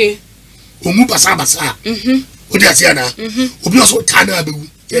okay omu basa odi asia na obi oso tana abewu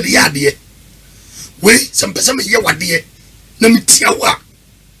ye de ade we some person me ye wade na metia wa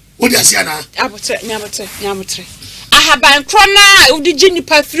odi asia na nyabotre ahaban krona odi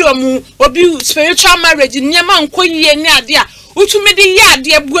ginipa firi omu obi spiritual marriage nyama nkoyie ne ade a utumi de ye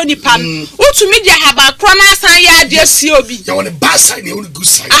ade abuo nipa no utumi de ahaban krona san ye ade si obi ya won bad side ne won good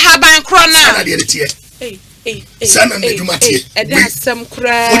side ahaban krona sana de tie sana de dumatie ede asem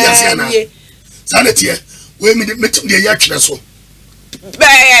kura odi asia na sana tie we me metum de ya twere so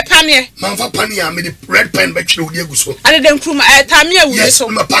panie manfa panie me the red pen be twere odi aguso ade den kruma tamia wu so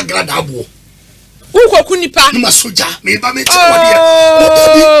ma pa grada abo uko nipa ma soja me ba me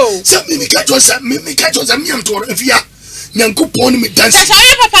tewade se me ka toza me am to afia nyankopon me dance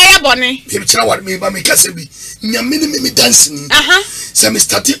say papa ya bone me kira wade me ba me kase bi nyame ne me dance ni se me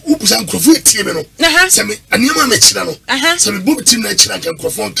start upusa nkrofo etie me no se me aniama me kira no se me bob tim na kira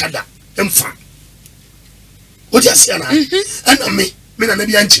nkrofo nkada emfa odi asia na ana me na na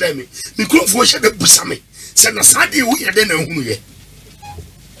bia nkira me nkrofo hye de busa me se na sade wo ye de na hunu ye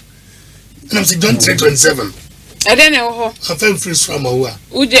and I'm saying John 3:27 I don't know how I'm free from our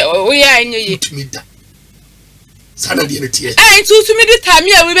we are in you to meet that sana de netie eh to me the time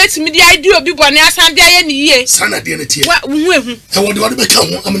here we bet me the idea obi bone asan de aye ni ye sana de netie wa hu ehu e wo de wo be ka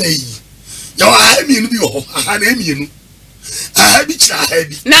ho amna yi ya wa ha mi nu bi ho aha na mi nu aha bi cha ha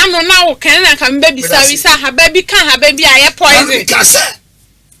bi na no na wo kan na kan baby sawi sa ha baby kan ha baby aye poison ka se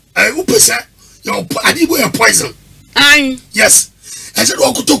eh u pesa yo adi bo poison yes I said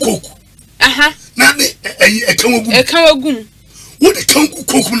wo kutokoku na ne e kan wagum wo de kan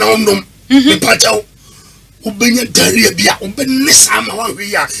koku na womnom me pachaw obenya daria bia obenne sama wa hwe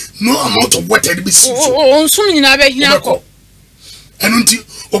ya no amount of water be see onsum nyina ba hina ko enunti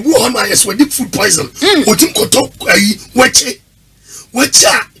obu ho na yes we deep food poison otim koto ayi wache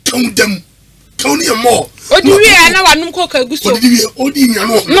kan dam kan ne mo odi wi na wanum ko ka guso odi nya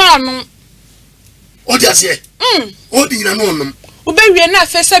no odi ase odi nya no nom ube wie na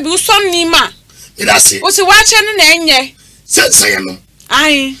fesa bi usom ni ma idase o si wa che ne na enye sense ya no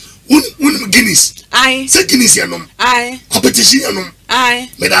un Guinness se Guinness ya no competition ya no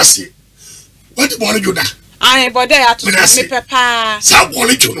idase what born juda bode ya to me pepa sa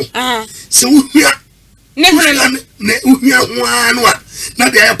born ju no se uhia ne hunu ne uhia ho anu a na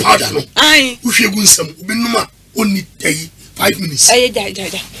de ya powder no uhwie gu nsam obinuma onni 5 minutes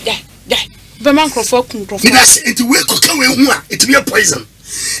ja be man crofo kun crofo idase it we ko kan we hu a it be a poison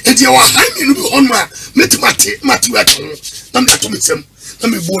it ya wa ha mi no bi hon ma metimate mate wa kan na me to metem na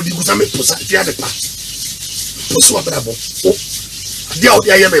me body ku sa me posa dia de pa poso abrabo dia o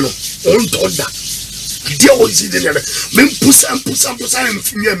dia ye me no on to da dia o si de ne me pusa na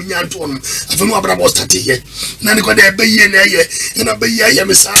mfimia mi nyanto no afenu abrabo start here na ne ko da be ye na ye na be ye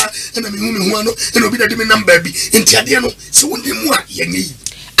me sa na me hu ano na obi da de me number bi enti ade no se woni mu a ye nyi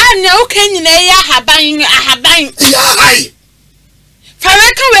na okay nyina ya ahaban ya hai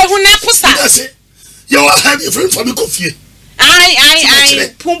fara ka we hu na pusa yes you are have your friend for me coffee ai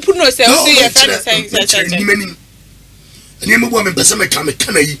pumpu no se o se your friend say ni me bo me pese me ka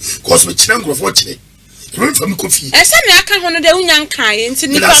na yi cause me kire ngrofo kire friend for me coffee ese me aka ho no de unya nkan ye nti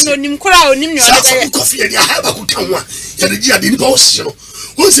nipa no nim kora onim ne o de coffee ya ha ba ku kan ho ya de ji ade nipa o se no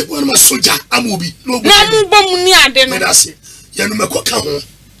won se bo na soja amobi no mu bom ni ade no ya no me ko ka ho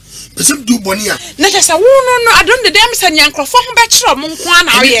person do bonia na tesa wo no adon de dem sanya nkrofo ho be kire mo nko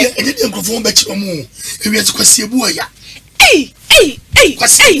ana wo ye e de nkrofo ho be kire mo ewi ti kwasi ebu oya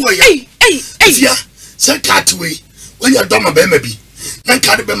kwasi ebu oya ya se katwe when you doma be mabi na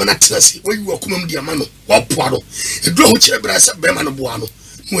kade be mana tenase we yu akomam dia ma no wo poado eduro ho kire bra se be ma no boa no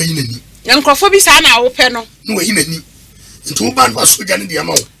no yi nani nkrofo bi sa na wo pe no no yi nani nti wo ban wa soja ne dia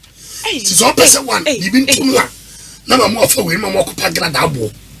ma wo ti so person one bibi ntum a na ma mo afa we ma mo kopa grada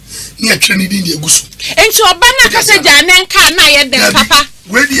abo ni atwe ni din de eguso enti oba na kase ja ne nka na ye den papa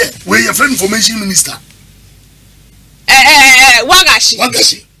we your friend information minister wagashi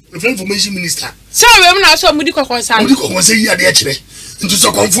the friend information minister so we na so mudi kokonsa yi ade kire nti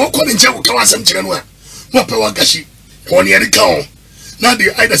so konfo ko ne nche ko wasam kire no a mo pe wa gashi won ye ka on na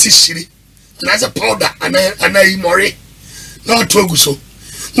de either si shiri na za powder ana imore na to aguso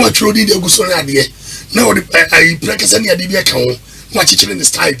mo atro di de aguso na de na o de ai prekasa ne ade bi ka on mo achichire ne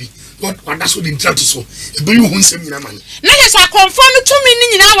style bi what that's what the interrupt so e be you hu nsem nyina man na yes a confirm to me ni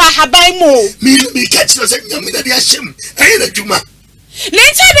nyina wa haban mo me catch no say nyame na de ahyem ayi na dwuma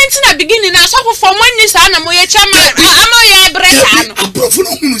Lenta na beginning na so for money sa na mo ye chama ama ye breka no aprofo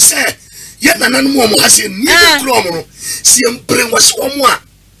no hunu say ye nana no mo hase ni de kro mo no si empre wose wo mo a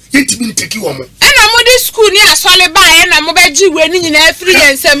yentimi nteki wo mo na mo de school ni asole ba ye na mo be giwe ni nyina free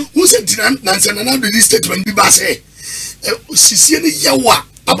yensem who said na na do this statement bi ba say sisie ni yawa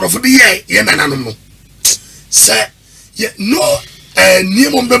aprofo de ye nana no no say ye no ni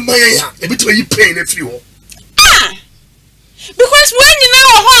mo be maye ya e bitu yi pain na free wo because when you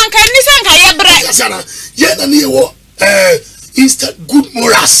know ho anka ni se nka ye bra yasana ye na ni wo instant good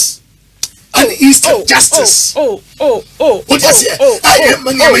morals and instant justice what you say I am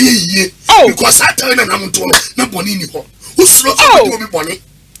manya ye because I tell na nam to na boni ni ho usuro ko bi boni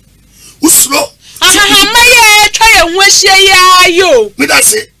usuro aha maye twa ye hu ahia ya yo me that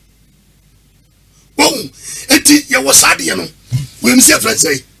say oh enti ye wo sade ye no we mi say friend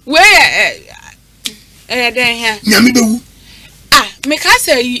say we den here nyame bewu me ka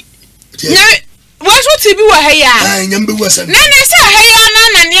say nyame what you be wa ha ya nyame bewu asa na say ha ya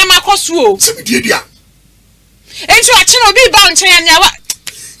na ne makoso o se me die dia enti a chino bi ba nchen ya wa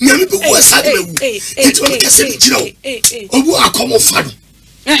nyame bewu asa de bewu enti o ka se mi jira o obu akomo fa do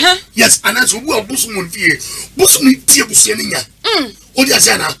yes anas obu obusu mon fie busu ni tie busu ni nya o dia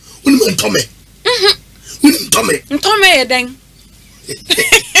say na uni ntome ntome ye den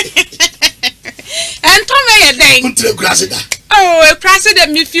Ntome ye den untre grase da oh prase de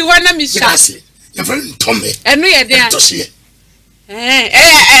mi fi wana mi sha ye fa ntome enu ye den to se ya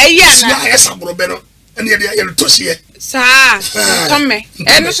na ya sabro be no enu ye de ye to se sa ntome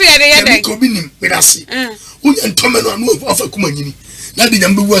enu so ye de ye den ko bi nim be dase unya ntome no anu afa kuma nyini na de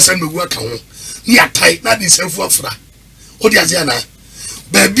nyambe wu asa mewu aka ho ni atai na de sefu afra o de azia na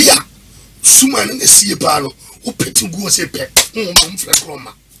ba bia suma na sie pa no o peti gu o se pe mo mfra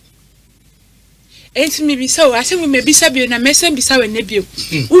kroma enti mi bisa o ase me bisa bio na mesen bisa we na bio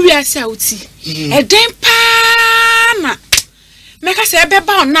uwi ase a uti eden pa na meka se ebe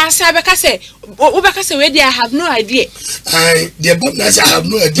ba on na ase abeka se o beka se we dey I have no idea the bomb na I have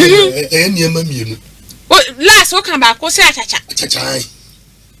no idea any ema mienu o last o kan ba ko se achacha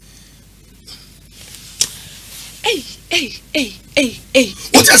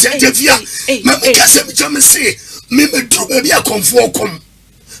what I said Devia me ka se mi chama se me dro ba bia konfo kom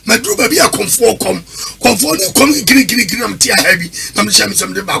me dro ba bia konfo ne kom giri am tia ha bi na me shame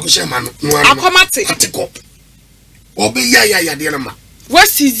sem de ba ko shema no akomate atiko obe ya de na ma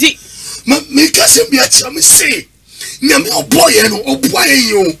wasizi me ka se bia chama se nyame oboye no oboye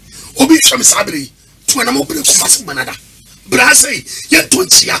yo obi shame sabri to na mo bere ko mas banada bra say ye to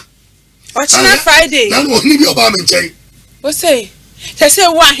ntia Ochina Friday na no ni bi oba me nchai o say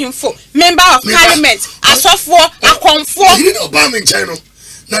wa ahemfo member of parliament asofo akonfo ni oba me nchai no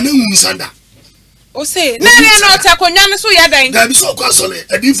na nwunsanda o say na no takonya no so ya dan da bi so kwa sole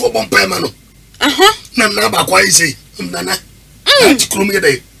adifo bompa ma no na ba kwa ise na ati kromo ye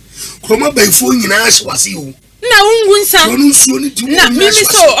dai kromo ba ifo nyina ahye wase o na ungunsa no nsuo ni ti na mimi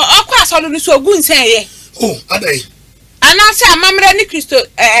so okwa asolo no so ogunsa ye adai ana se amamre ni Kristo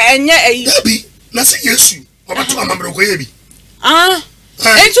enye eyi dabi na se Yesu obato amamre ko ye bi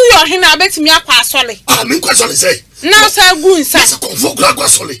entu yo hina abetimi akwa asole me kwa sole say na sa gunsa na se konfo kwa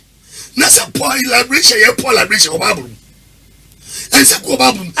sole na se Paul liberation ye Paul liberation obabru en se ko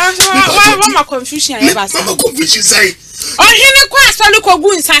obabru ma confusion ye ba sa ma confusion say ohine kwa asole ko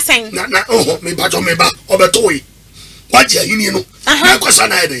gunsa sen na me ba obeto yi waje ahini no na kwa sa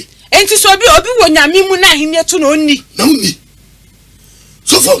na ede enti so obi wo nyame mu na ahini to na onni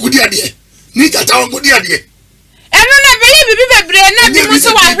so for gudi ade ni tata won gudi ade eno na be ye bibi bebre na bi mu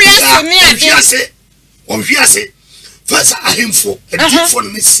so wa hwe ase me ade on hwe ase fasa ahemfo edifo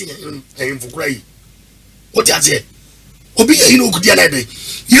ne si ahemfo krai o ti ade obi ye no gudi ade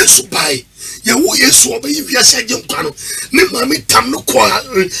Yesu bai ye wo Yesu obi ye hwe ase age nkwa no ne mama tam no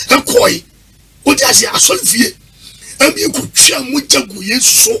koi o ti ase asolfie abi ku twa mu jagu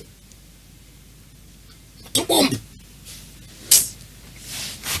Yesu so to bomb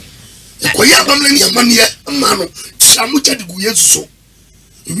ko ya bamle ni amane amano samu jadi gu Yesu so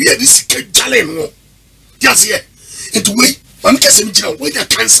wi edi sika jale no yase etu we am kase mi jira we ya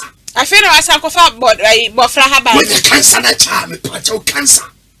cancer afero asa ko fa bofra haba we ya cancer na cha me pa cha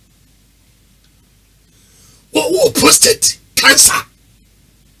cancer wo prostate cancer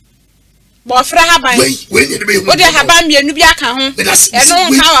Bofra haban. We need to be. What the haban be a nubia can home? And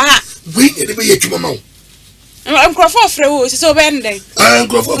no how. We need to be a chumamo. I'm Crawford Frew, so bending.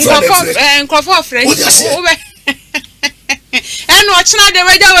 Crawford friend. And watch not the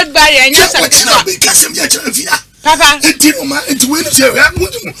way that would buy and yes, Papa, it's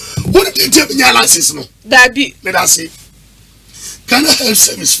what did you tell me your license? No, that be, let us see. Can I have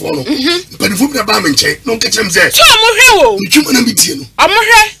service for no? But if we have a check, no catch him there. You want to meet you. I'm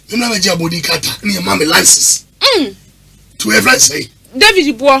here. You know, a job body cutter near mammy license. To everyone say,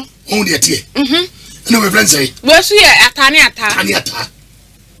 David Bois, only a tear. No, everyone say, where's here at Taniata?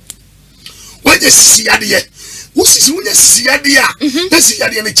 Why the Siadia? Who is when you see idea? Let's see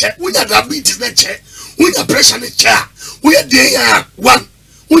idea in the chair. We are diabetes in the chair. We are pressure in the chair. We are there one.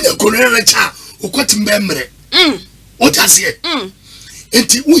 We are going in the chair. We got memory. What I say? And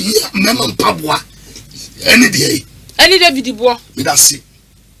we hear Mamma Pabua any day. Any day video. We don't see.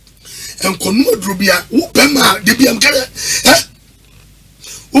 And Conumo Drubia, who Bema, the BM Carrier, eh?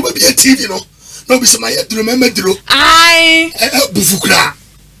 Who will be a TV, no? No, be some I have to remember the I Bufukra.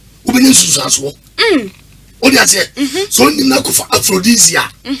 Who be in Susan's. What I say? So you know for aphrodisia.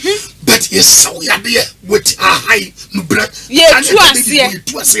 But yes, so we are there with a high no bread. Yeah, to us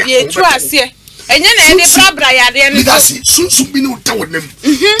here. And then any brabra ya there. Me that's it. Soon be no tower them.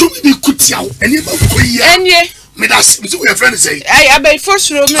 To be good yaw. And you and ye. Me that's it. So your friend say. I be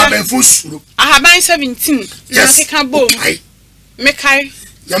first room. I be first room. I have 17. Yes. I can boom. Me kai.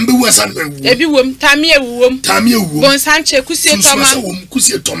 Yambe wasan be. Ebi wom tamie wom. Tamie wom. Bon sanche kusie toma.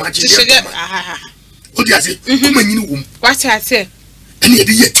 Kusie toma. What do you say? Come on, you know. What I say? And you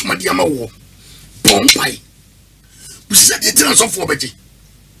did to my dear Maw. Pompey. We said the tenants of Forbetti.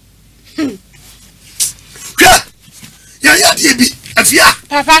 Yeah, dear, if ya,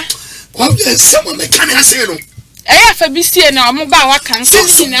 Papa. Well, there's someone that can say no. I have a BC now, mobile can so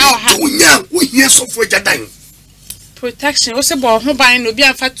now. We hear so for your time. Protection was about who buying no be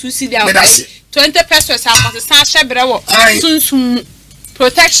a fat to see the 20 pesos out of the Sasha Bravo. Soon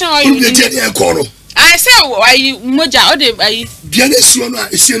protection or you did a corner. I say, why you moja or the by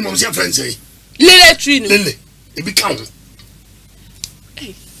Bianesuna is still Monsieur Frenzy. Lily tree, Lily, it become.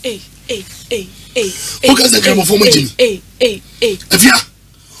 Who can the grammar for my Jimmy? If ya,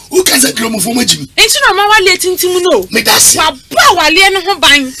 who can the grammar for my Jimmy? It's not my letting to know. Make us bow while you know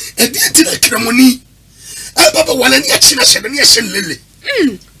buying a dear to the ceremony. I papa while any action I said, and yes, Lily.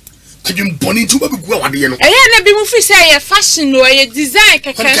 I didn't bonny to go at the end. I never be free say a fashion or a design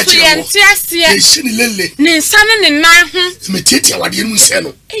can see and see Lily. Ninsan and nine, imitate what you say.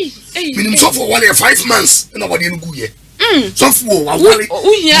 Minimum for 5 months and nobody in good year. So for a wally,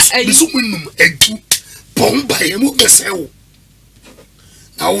 a 2 pound by a movement cell.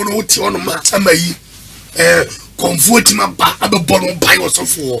 Now, what you want to match comfort my back at the bottom by or so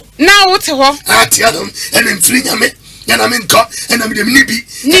for. Now, what I tell them and then fling me. And I'm in cut, and I'm in Nibi.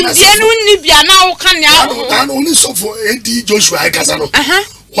 Nibia now can I only so for A.D. Joshua Casano.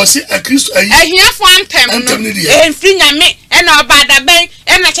 Was it a Christ? I hear one time and free me, and our bad bank,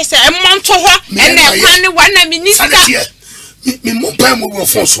 and I just say a month to her, and then one I mean, me more time will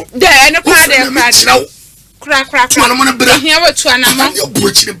force. There, and a part of my crack, one on a bra here to an amount of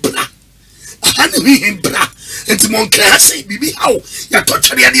butcher bra. I had me in bra, and to Moncler say, Bibi, how you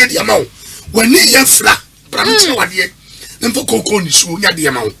touch the amount when you flat. And for Coco Nishu,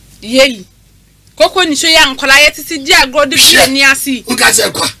 Yadiamau. Yea, Coco Nishu, young quiet to see dear God, the near sea. Who got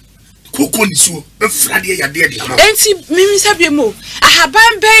a Coco Nishu, a Friday, a dear. And see, Mimi Sabiamo. I have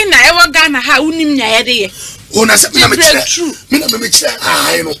been baying, I ever gone a howling idea. Oh, I said, true.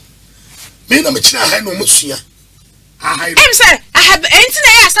 I know. Minamicha, I know, Monsieur. I say, I have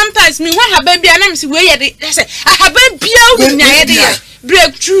anything sometimes me one have baby and I'm see where I say, I have been beyond idea.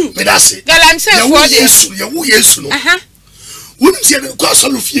 Breakthrough. But I say, I'm saying, what is yes, no. Wouldn't see the cost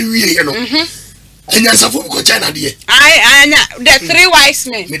of you know. And as a folk China, dear. I know the 3 wise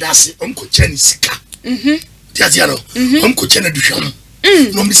men. But I say, Uncle Chen is sick. Tiaziano, Uncle Chen du Sham.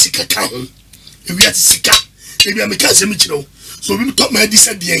 No, Miss Sika town. If we are Sika, maybe I'm a cousin, so we talk my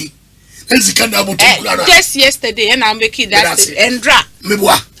disability. Just yesterday, and I'm making that and drop.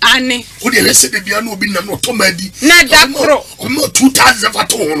 Meboa, Annie, who did say the piano be no tomedy? Not that pro, not 2 times of a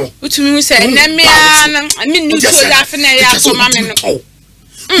tone. Which means, I mean, you just laughing at your mamma.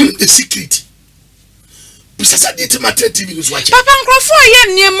 The secret. Because I did my TV was watching. Papa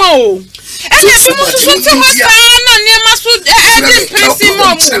Crawford, near Mo. And if you want to near Masu,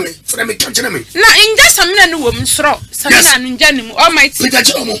 for me, catching me. Now, in just a minute, woman, straw, some in January, all my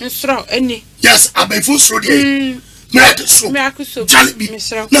straw, any. Yes, I may full through the miracle, Jolly be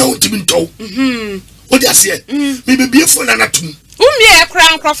now to be told. What you say? Maybe be for an atom. Umi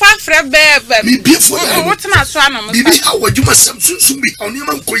crown crofa fre be Me be for what na so anam. Bibi how would you must soon be on your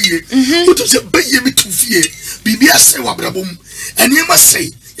man koye. What is a baby to fear? Bibi a say wabrabum, and you must say,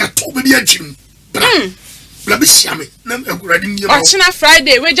 ya told me a gym. Blabishami, name a grading your Ochina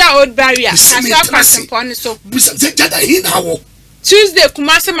Friday, Weja Old Barrier, Castle Pony so. Tuesday,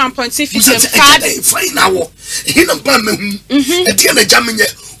 Kumasi Man Ponty, fine hour. He no bam, a dear Jamina,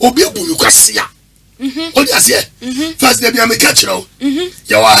 Obiabu, Cassia. What you say? First, they be a catcher.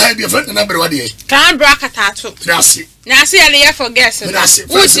 You are happy, your friend, and everybody. Can't brack a tattoo. Nasi, Nasi, I forget. Nasi,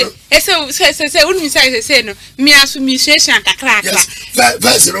 say, wouldn't say, no, me as me, and a crack.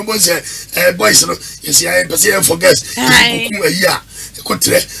 First, the Romans, boys, yes, I am forget. Yeah.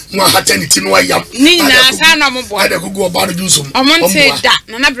 Kotre no hatanitin wa yam ni na sa na mo boy ada gugu oba do some o mo nte da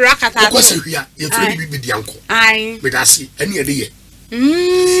na na braka ta ko se hwia ye firi bi bidianko ai me da se ene ye de ye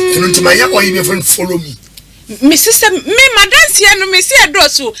enu ntima ya oyi me friend follow me me sister me madansi ya no me se do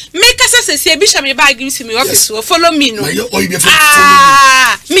so me kasa se bi sha me bag give me office follow me no me oyi me friend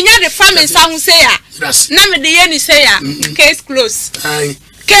follow me me nya de family sa hu say ya na me de ye ni say ya case close ai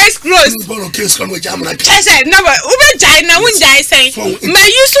case closed. Case closed. I said, no, Uber Jai, no one Jai saying, may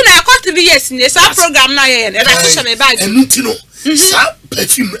you soon have got 3 years in this program now, and I push my bag. And Nutino, sir,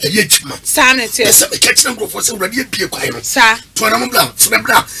 perfume a yetchman. Sanity, yes, I catch them go for some ready appear quiet, sir. To an umbrella, for the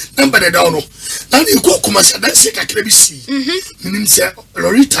bra, number the down. Now you go, come as I say, I can be see. Meaning, sir,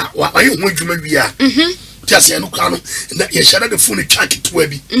 Lorita, what I want you may be. Just a no crown, and that you shall have the phone a chuck it to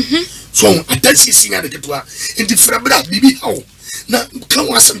Webby. So I don't see sing at the Ketua, and the Frabra, baby, how. Na kan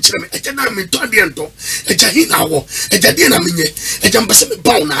wasam kire me eja na me to de ento eja hi na wo eja de na menye eja mbese me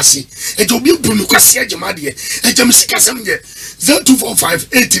bawo na ase eja obi bunu kwase agema de eja me sika sam ye 0245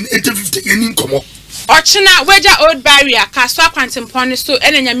 18 850 yeni nkomo Ochina Weja Old Barrier Castle Pony so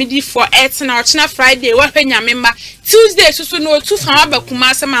ene nyamidi for 8 na Ochina Friday we hwe nyamemba Tuesday so no tu fa ba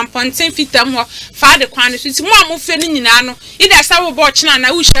Kumasi Man Ponty fitam ho fa de kwan so ti mo amofe ni nyina no ida sa wo bo Ochina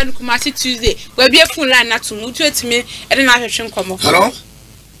na wo hia no Kumasi Tuesday we bia phone line na to mu tu etime ene na hwehwe nkomo. Hello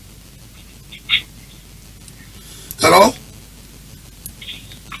Hello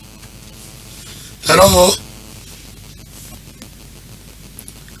Hello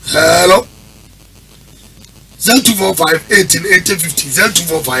Hello 0245 18 850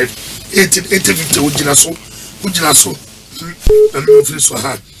 0245 18 850 ujina so I'm free so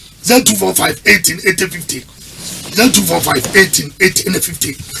hard 0245 18 850 0245 18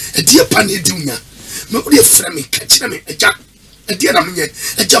 850 a dear pan edunya no be frame me catch me eja a dear na menye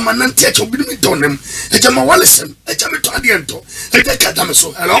eja manante eja obi me donem eja ma walesem eja me to ade ento eja kadam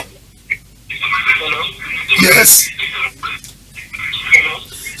so hello yes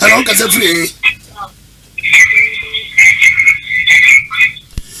hello kaze free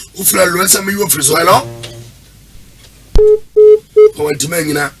Ufla Luensa me you free so hello o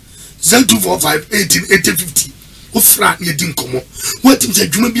ntimanyina 0245 18 850 Ufla ye din komo what him say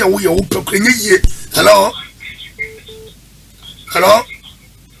dwuma bia wo ye wo pekrenye yie hello hello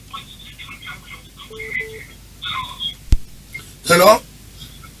hello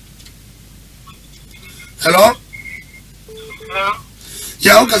hello hello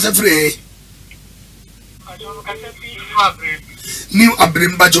ya o kase free New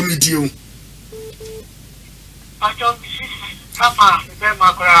Abrim Bajo Medio. Papa,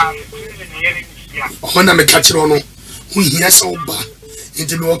 when I'm a catcher on who hears so bad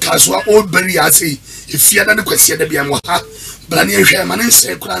into no castle old berry. I say, if you had a question to be a moha, but I near Sherman and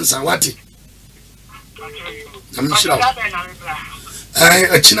say, Crans and what? I'm sure I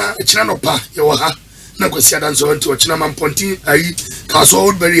a china no pa, you ha. No question answer to a Chinaman Ponty, I castle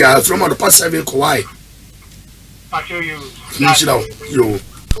old berry from the past 7 Kauai. You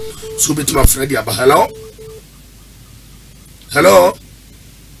so bit my Freddy about hello hello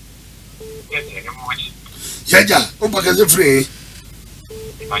Jaja opa kaze free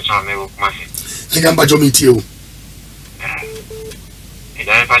I am bajo meet you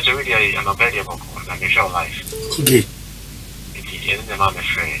I bajo with you I'm a better book on the show life okay it is the mama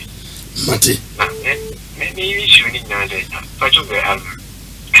free Mati maybe you should know that bajo will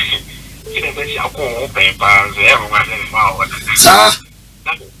Sir,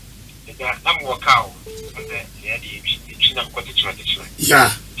 I'm walk out.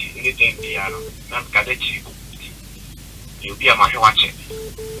 yeah. You'll be a man watching.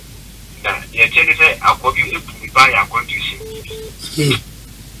 The tell I'll go you to buy a going to see.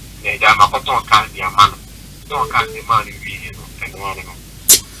 The Makoton can't be a man. Don't can't be money, and one of them.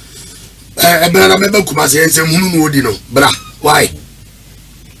 I remember Kumasi and some Munu, bra. Why?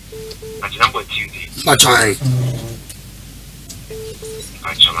 Number Tuesday. My time.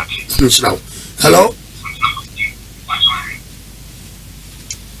 Hello?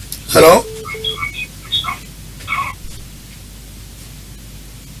 Hello?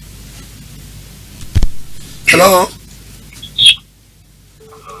 Hello?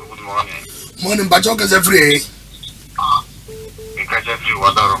 Good morning. Morning, Bajoka Zefree. Because every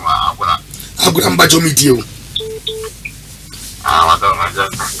water room, I'm going to Bajo meet you. I don't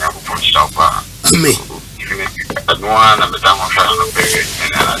just never put stop. Me. No one at the time of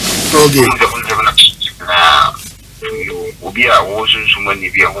Okay. You will be a washing so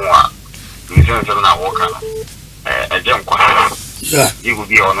many be a one. You send them a walker. A jump. Yeah. You will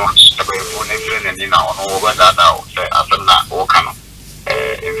be on phone and in our over that out after that walker.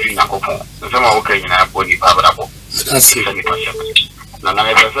 Every Nakopo. Some are okay in a body favorable. That's it. Now,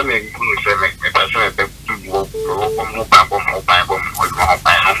 I person make a person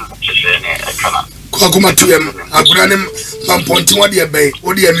Kwakuma to him, I brought him 1.1 year bay,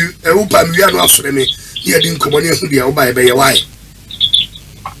 or the Upa Miano after me, near the Incommon who be out by a why.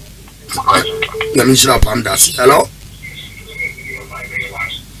 Let me shut up, I'm das. Hello?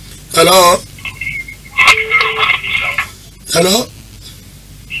 Hello? Hello?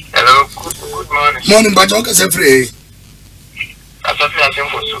 Hello, good morning. Morning, Bajoka Zefree.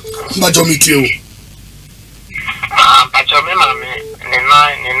 Bajo meet you. Bajo me, mammy,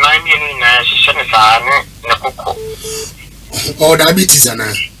 Oh, diabetes, and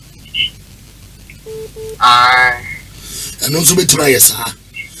also be to my sir.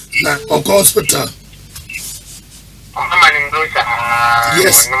 Now, of course, but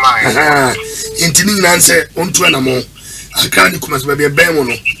yes, intining answer on to animal. I can't come as baby a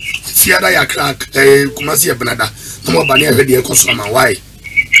bemono. Fiada ya crack, Kumasi a banada. No more banner ready a customer. Why?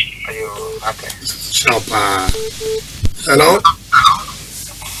 Hello?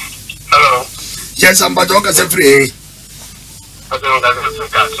 Hello. Yes, I'm Bajoka Zefree. I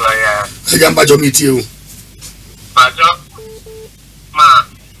am Bajo meet you. Bajo, ma,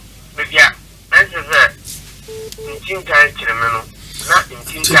 baby, that's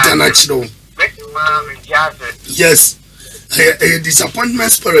it. Yes, a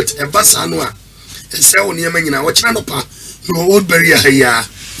disappointment spirit, a basanua, a cell near me. Now, watch Nanopa, you old barrier here.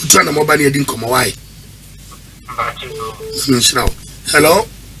 You turn a mobile didn't come away. Hello?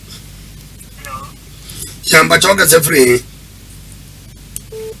 Yamba Joga Zefree.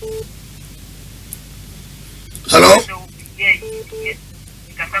 Hello?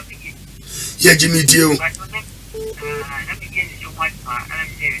 Yeah, Jimmy Dew.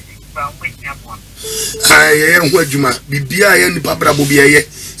 I am what you ma be beer and Pabra Bobia,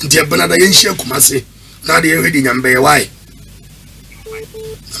 and dear Bernard Yenshia Kumasi. Now they are reading and bear why.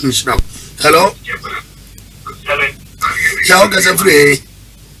 Hello? Joga Zefree.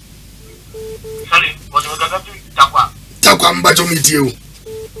 Takwam Bajo meet you.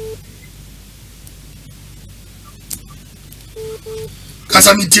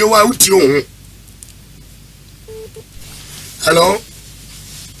 Casamitiwa with you. Hello?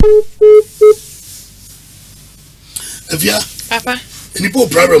 Evia? Papa? Any poor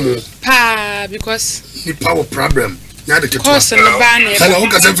problem? Pa, because the power problem. Now the course and the banner. Hello,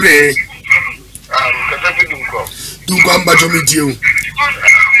 Casafre. Do come Bajo meet you.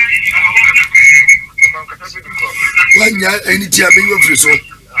 When you any time you have so.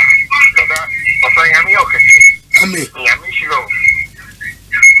 I mean,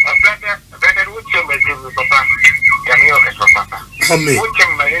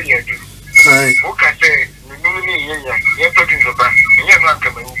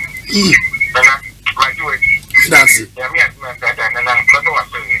 that's it.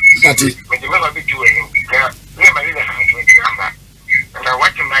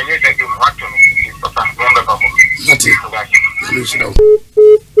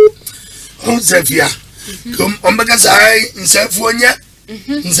 Oh, Zefia, come on because I in Sefonia,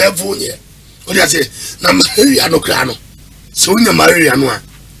 in Sefonia. What do I say? Now, Mariano Crano. So, in your Mariano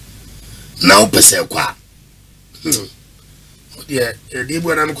now, Pesequa. Yeah, they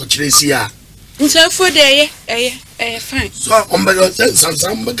were not Cochresia. So, for day, fine. So, on by your sense,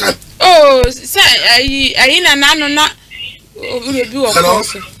 some began. Oh, say, I in a nano not. Hello?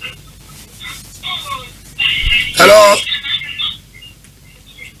 Hello?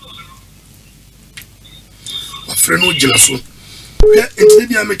 My friend would jealous. It's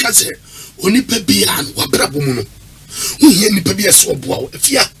maybe I'm a cousin. Only baby and Wabrabuno. We hear me baby a swab wow. If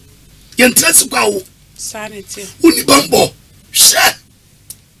ya, Yantas bow. Sanity. Only bumbo. Sir.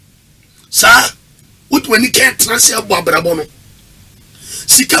 Sir, what when you can't transfer Wabrabono?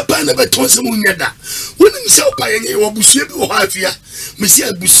 Sikapa never told some yada. When himself by any Wabushi or Havia,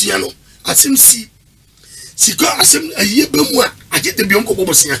 Monsieur Busiano, as him see. Sika as him a year bemwa, I get the Bionco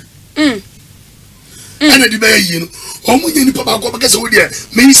Bobosia. ana di ba yi no omo nyeni papa ko baka se wo de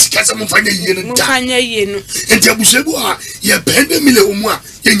me sika se mo fanya yi no da fanya yi no enti abusebu a ye pende mile omu a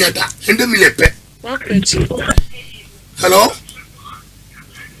ye nyada ende mile pe hello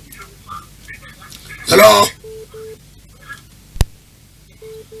hello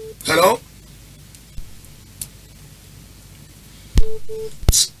hello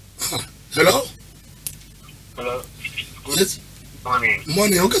hello hello yes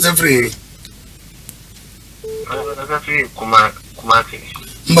morning okay that's free kumati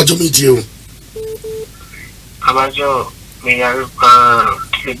mbajo medio abajo me ya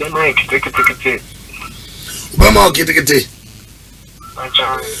le demo kete Bama okete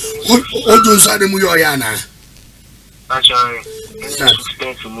acha ojo sade mu yo ya na acha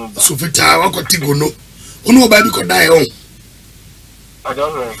sufita wakoti gono onu oba bi ko dai on I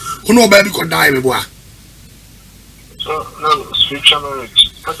don't know. Onu oba bi ko dai me boa So no switch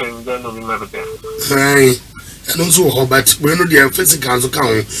marriage cuz we don't know me there. Hai eno so ho but we no dey physical so kan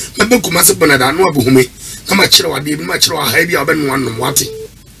ho me be kuma se bona da no abuhume na ma kire wade bi ma kire wa ha bi a obenu wan no wate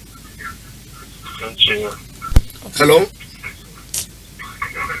hello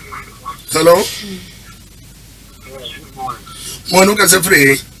hello Monu ka se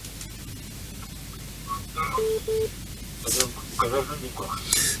free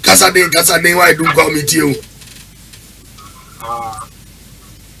Kasa de why do go meet you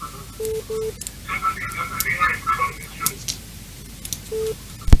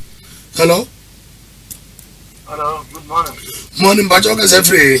Hello good morning Morning bajo ka se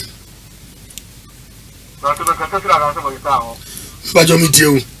free Bajo meet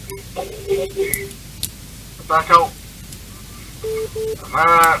you Bajo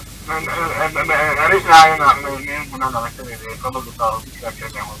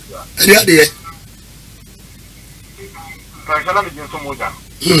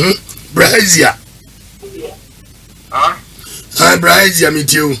Brazil. Hi, Brazil,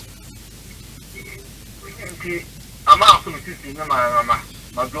 meet you.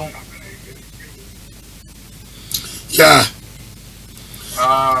 Yeah.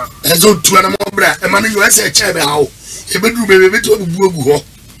 As old to an amobra, a man you say, Chabby, how? A bedroom baby to a boo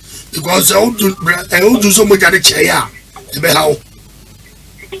because I would do so much at a chair. How?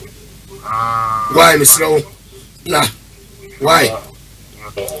 Why, Miss Low? La, why?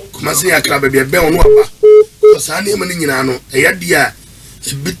 Kumasia club be a bell no ba. Because I name in ano, a yadia,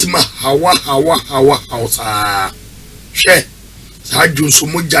 a bit ma hawa house. She, I do so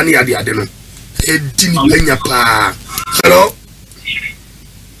much Johnny at the adeno. A dinny pa. Hello?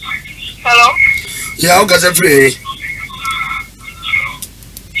 Hello? Yeah, I'll get free.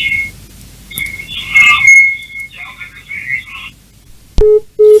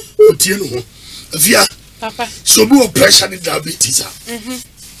 Otieno via papa so be pressure the diabetes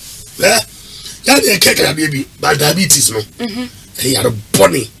eh ya dey keke baby but diabetes no e ya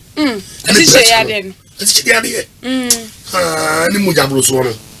boni and she ya den she ya dey ni mo jabro so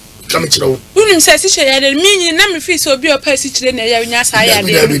no come kire wo unim say she ya den mi na me fi so bi o pa si kire na ya nya sa ya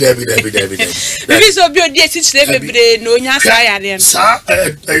den bi so bi o di si kire bebre no nya sa ya den sa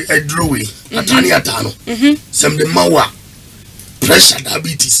druwi atani atano sem de mawa pressure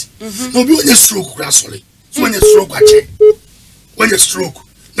diabetes no be when you stroke crash sorry so when you stroke ache when you stroke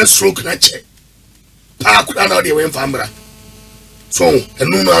na stroke na che pa ku na dey wen famra so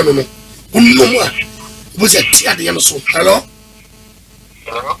enu no anu no unno a bo se tia de no so hello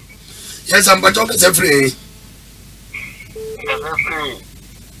yes I'm back to the free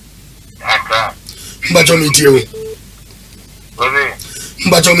aka mbajo meet you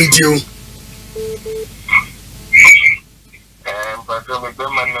mbajo meet you but me be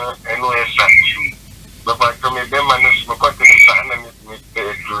man eno esa but me be man so ko te sa na me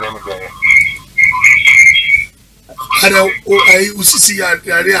to rem there ara o ai usisi ya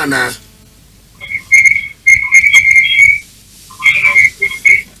yare ana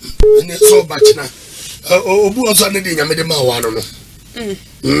ne so bachina obu ozo ne de nyame de ma wa no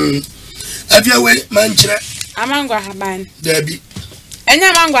afia we manchire amangwa haban dabi enya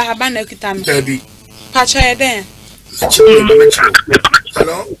amangwa haban na kita no dabi pacha eden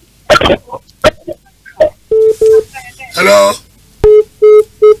hello hello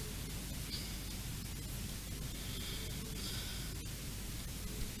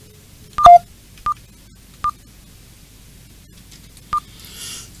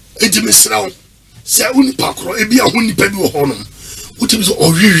enti mesrawo se uni pakro ebi a honi pa bi wo honom wotimi so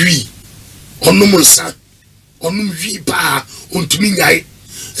owiwi onum nsa onum wi ba ontumi nyai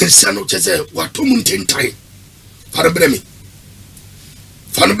ensa no chese watom ntentan fara bremi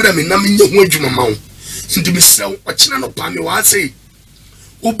na menye ho adwuma ma wo enti mesrawo okina no pa me wa sei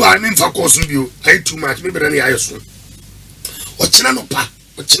Uba me mfa course bio I too much me better ni ayeso ochina no pa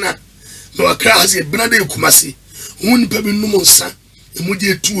ochina no akra has e bena de kumase woni pa bi numo nsa emuje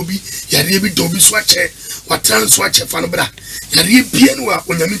etu obi yare bi do bi so ache watan so ache fa no bra yare bia no a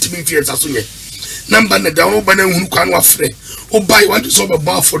onyame timi mfi ensa so nye number na da wo bana hunu kwa no afre obai want to solve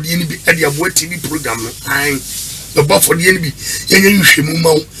about for the enemy e dia bo TV program no ai about for the enemy yenye nhwemu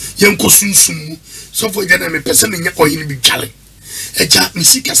mawo yenko sunsun mu so for jana me pese me nya oyin bi dwale eja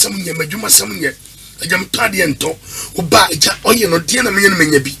misika sam nya madwuma sam nya eja mtade ento oba eja oyin no de na me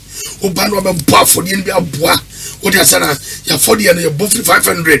nya bi oba no ba bo for the enemy aboa what ya sana ya for the enemy bo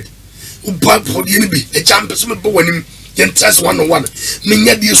 500 oba for the enemy eja mpese me bo wanim yentas 101 me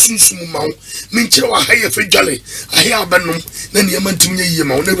nya de sunsun mawo me nkire wa haye fe dwale ahe abanom na ne yamantim nya yiye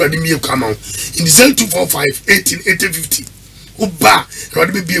mawo na urade miye kwa mawo in the 0245 18 oba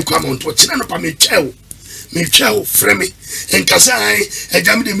urade be biye kwa mawo to kina no pa me tweo frame enkasa ai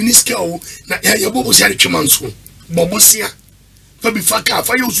ejam de minister o na ya bobo sia twema nso bobo sia fa bi faka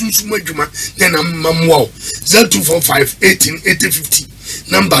fa yo sunsun adwuma na na mamwo 0245 18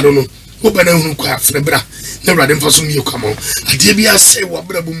 number no oba na hunu kwa frabra na urade mfaso miye kwa mawo ade bi ase wo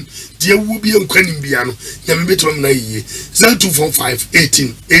brabum de wu bi enkwani bia no ya me beto na yiye 0245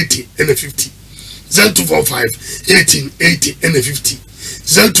 18 and 50 0245 18 and 50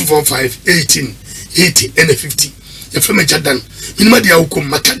 0245 18 and 50 ya frame jadan minima dia ukom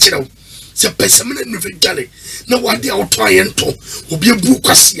makachira wo se pesamena no fegale na wade a woto ayento obi ebu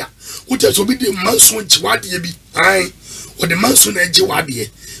kwasea wo je so bi de manso nchi wade bi ai wo de manso na eje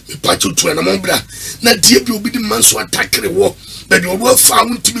wade me pacho tu na mombra na die bi obi de manso atakere wo na de wo fa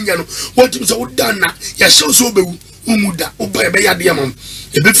wuntimi nya no wo timi se wo dana ya show so bewu umuda oba ebe ya de amam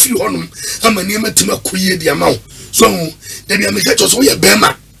ebe firi honum ama ne matima koye de amaw so de bi ameka so ye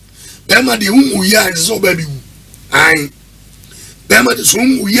bema de umuya nzo ba bi ai bema de so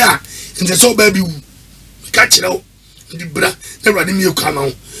umuya nzo ba bi ka kire wo di bra na rade mi ekama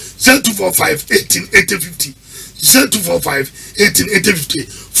wo 0245 18 0245 18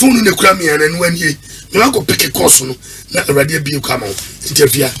 phone ne kura mi ana no anie me wa ko pick course no na rade bi ekama wo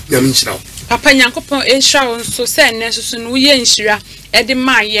interview nyame nchira wo papa nyankopon ehwa won so se ne so no ye nhira ede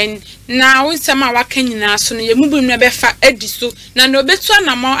ma yen na wonsama waka nyina so no ye mubum na befa edi so na no betu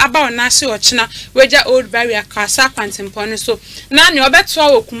anamo aba ona ase ochina weja old barrier kasa kwantempon no so na ne obetu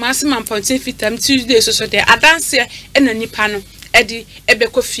awokumase mampontin fitam Tuesday so de adanse ena nipa no edi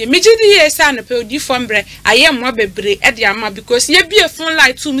ebekofie mejidi yesa no pe odi fombre ayemmo bebre edi ama because ye bie phone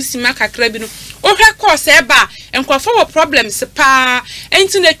light to musima kakra bi no ohwe course eba enkwafo wo problems pa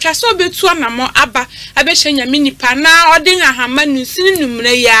enti na twa so betu anamo aba abehenya minipa na odin ahama nusini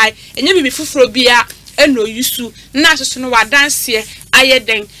numre ya enye bibi fufuro bia eno yusu na asoso no wadanse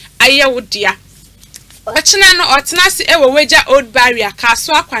ayeden ayewodia ochina no otenase ewo weja old barrier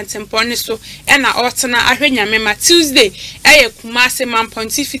kaso akwantempon ne so ena otena ahwenyame ma Tuesday eye kumase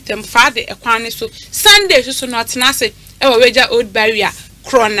mamponti fitem fade ekwan ne so Sunday so no otenase ewo weja old barrier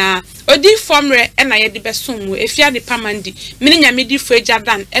krona odi formre ena ye de besonmu efia de pamandi mini nyame di fo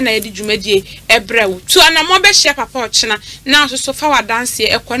ejadan ena ye di dwumadie ebrewo tu anamo be hye papa ochina na so fa wadanse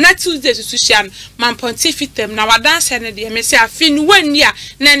ekona Tuesday so hye mamponti fitem na wadanse ne de me se afi ni wani a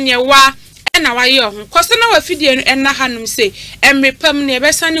na ne wa ena wa ye ho koso na wa fidie no ena hanum se emrepam ne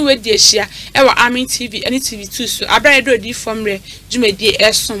ebesane wedi ahia ewa Amin TV ani TV2 so abra do di formre dwumadie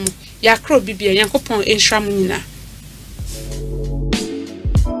esom yakro bibia yankopon enhwa mu nyina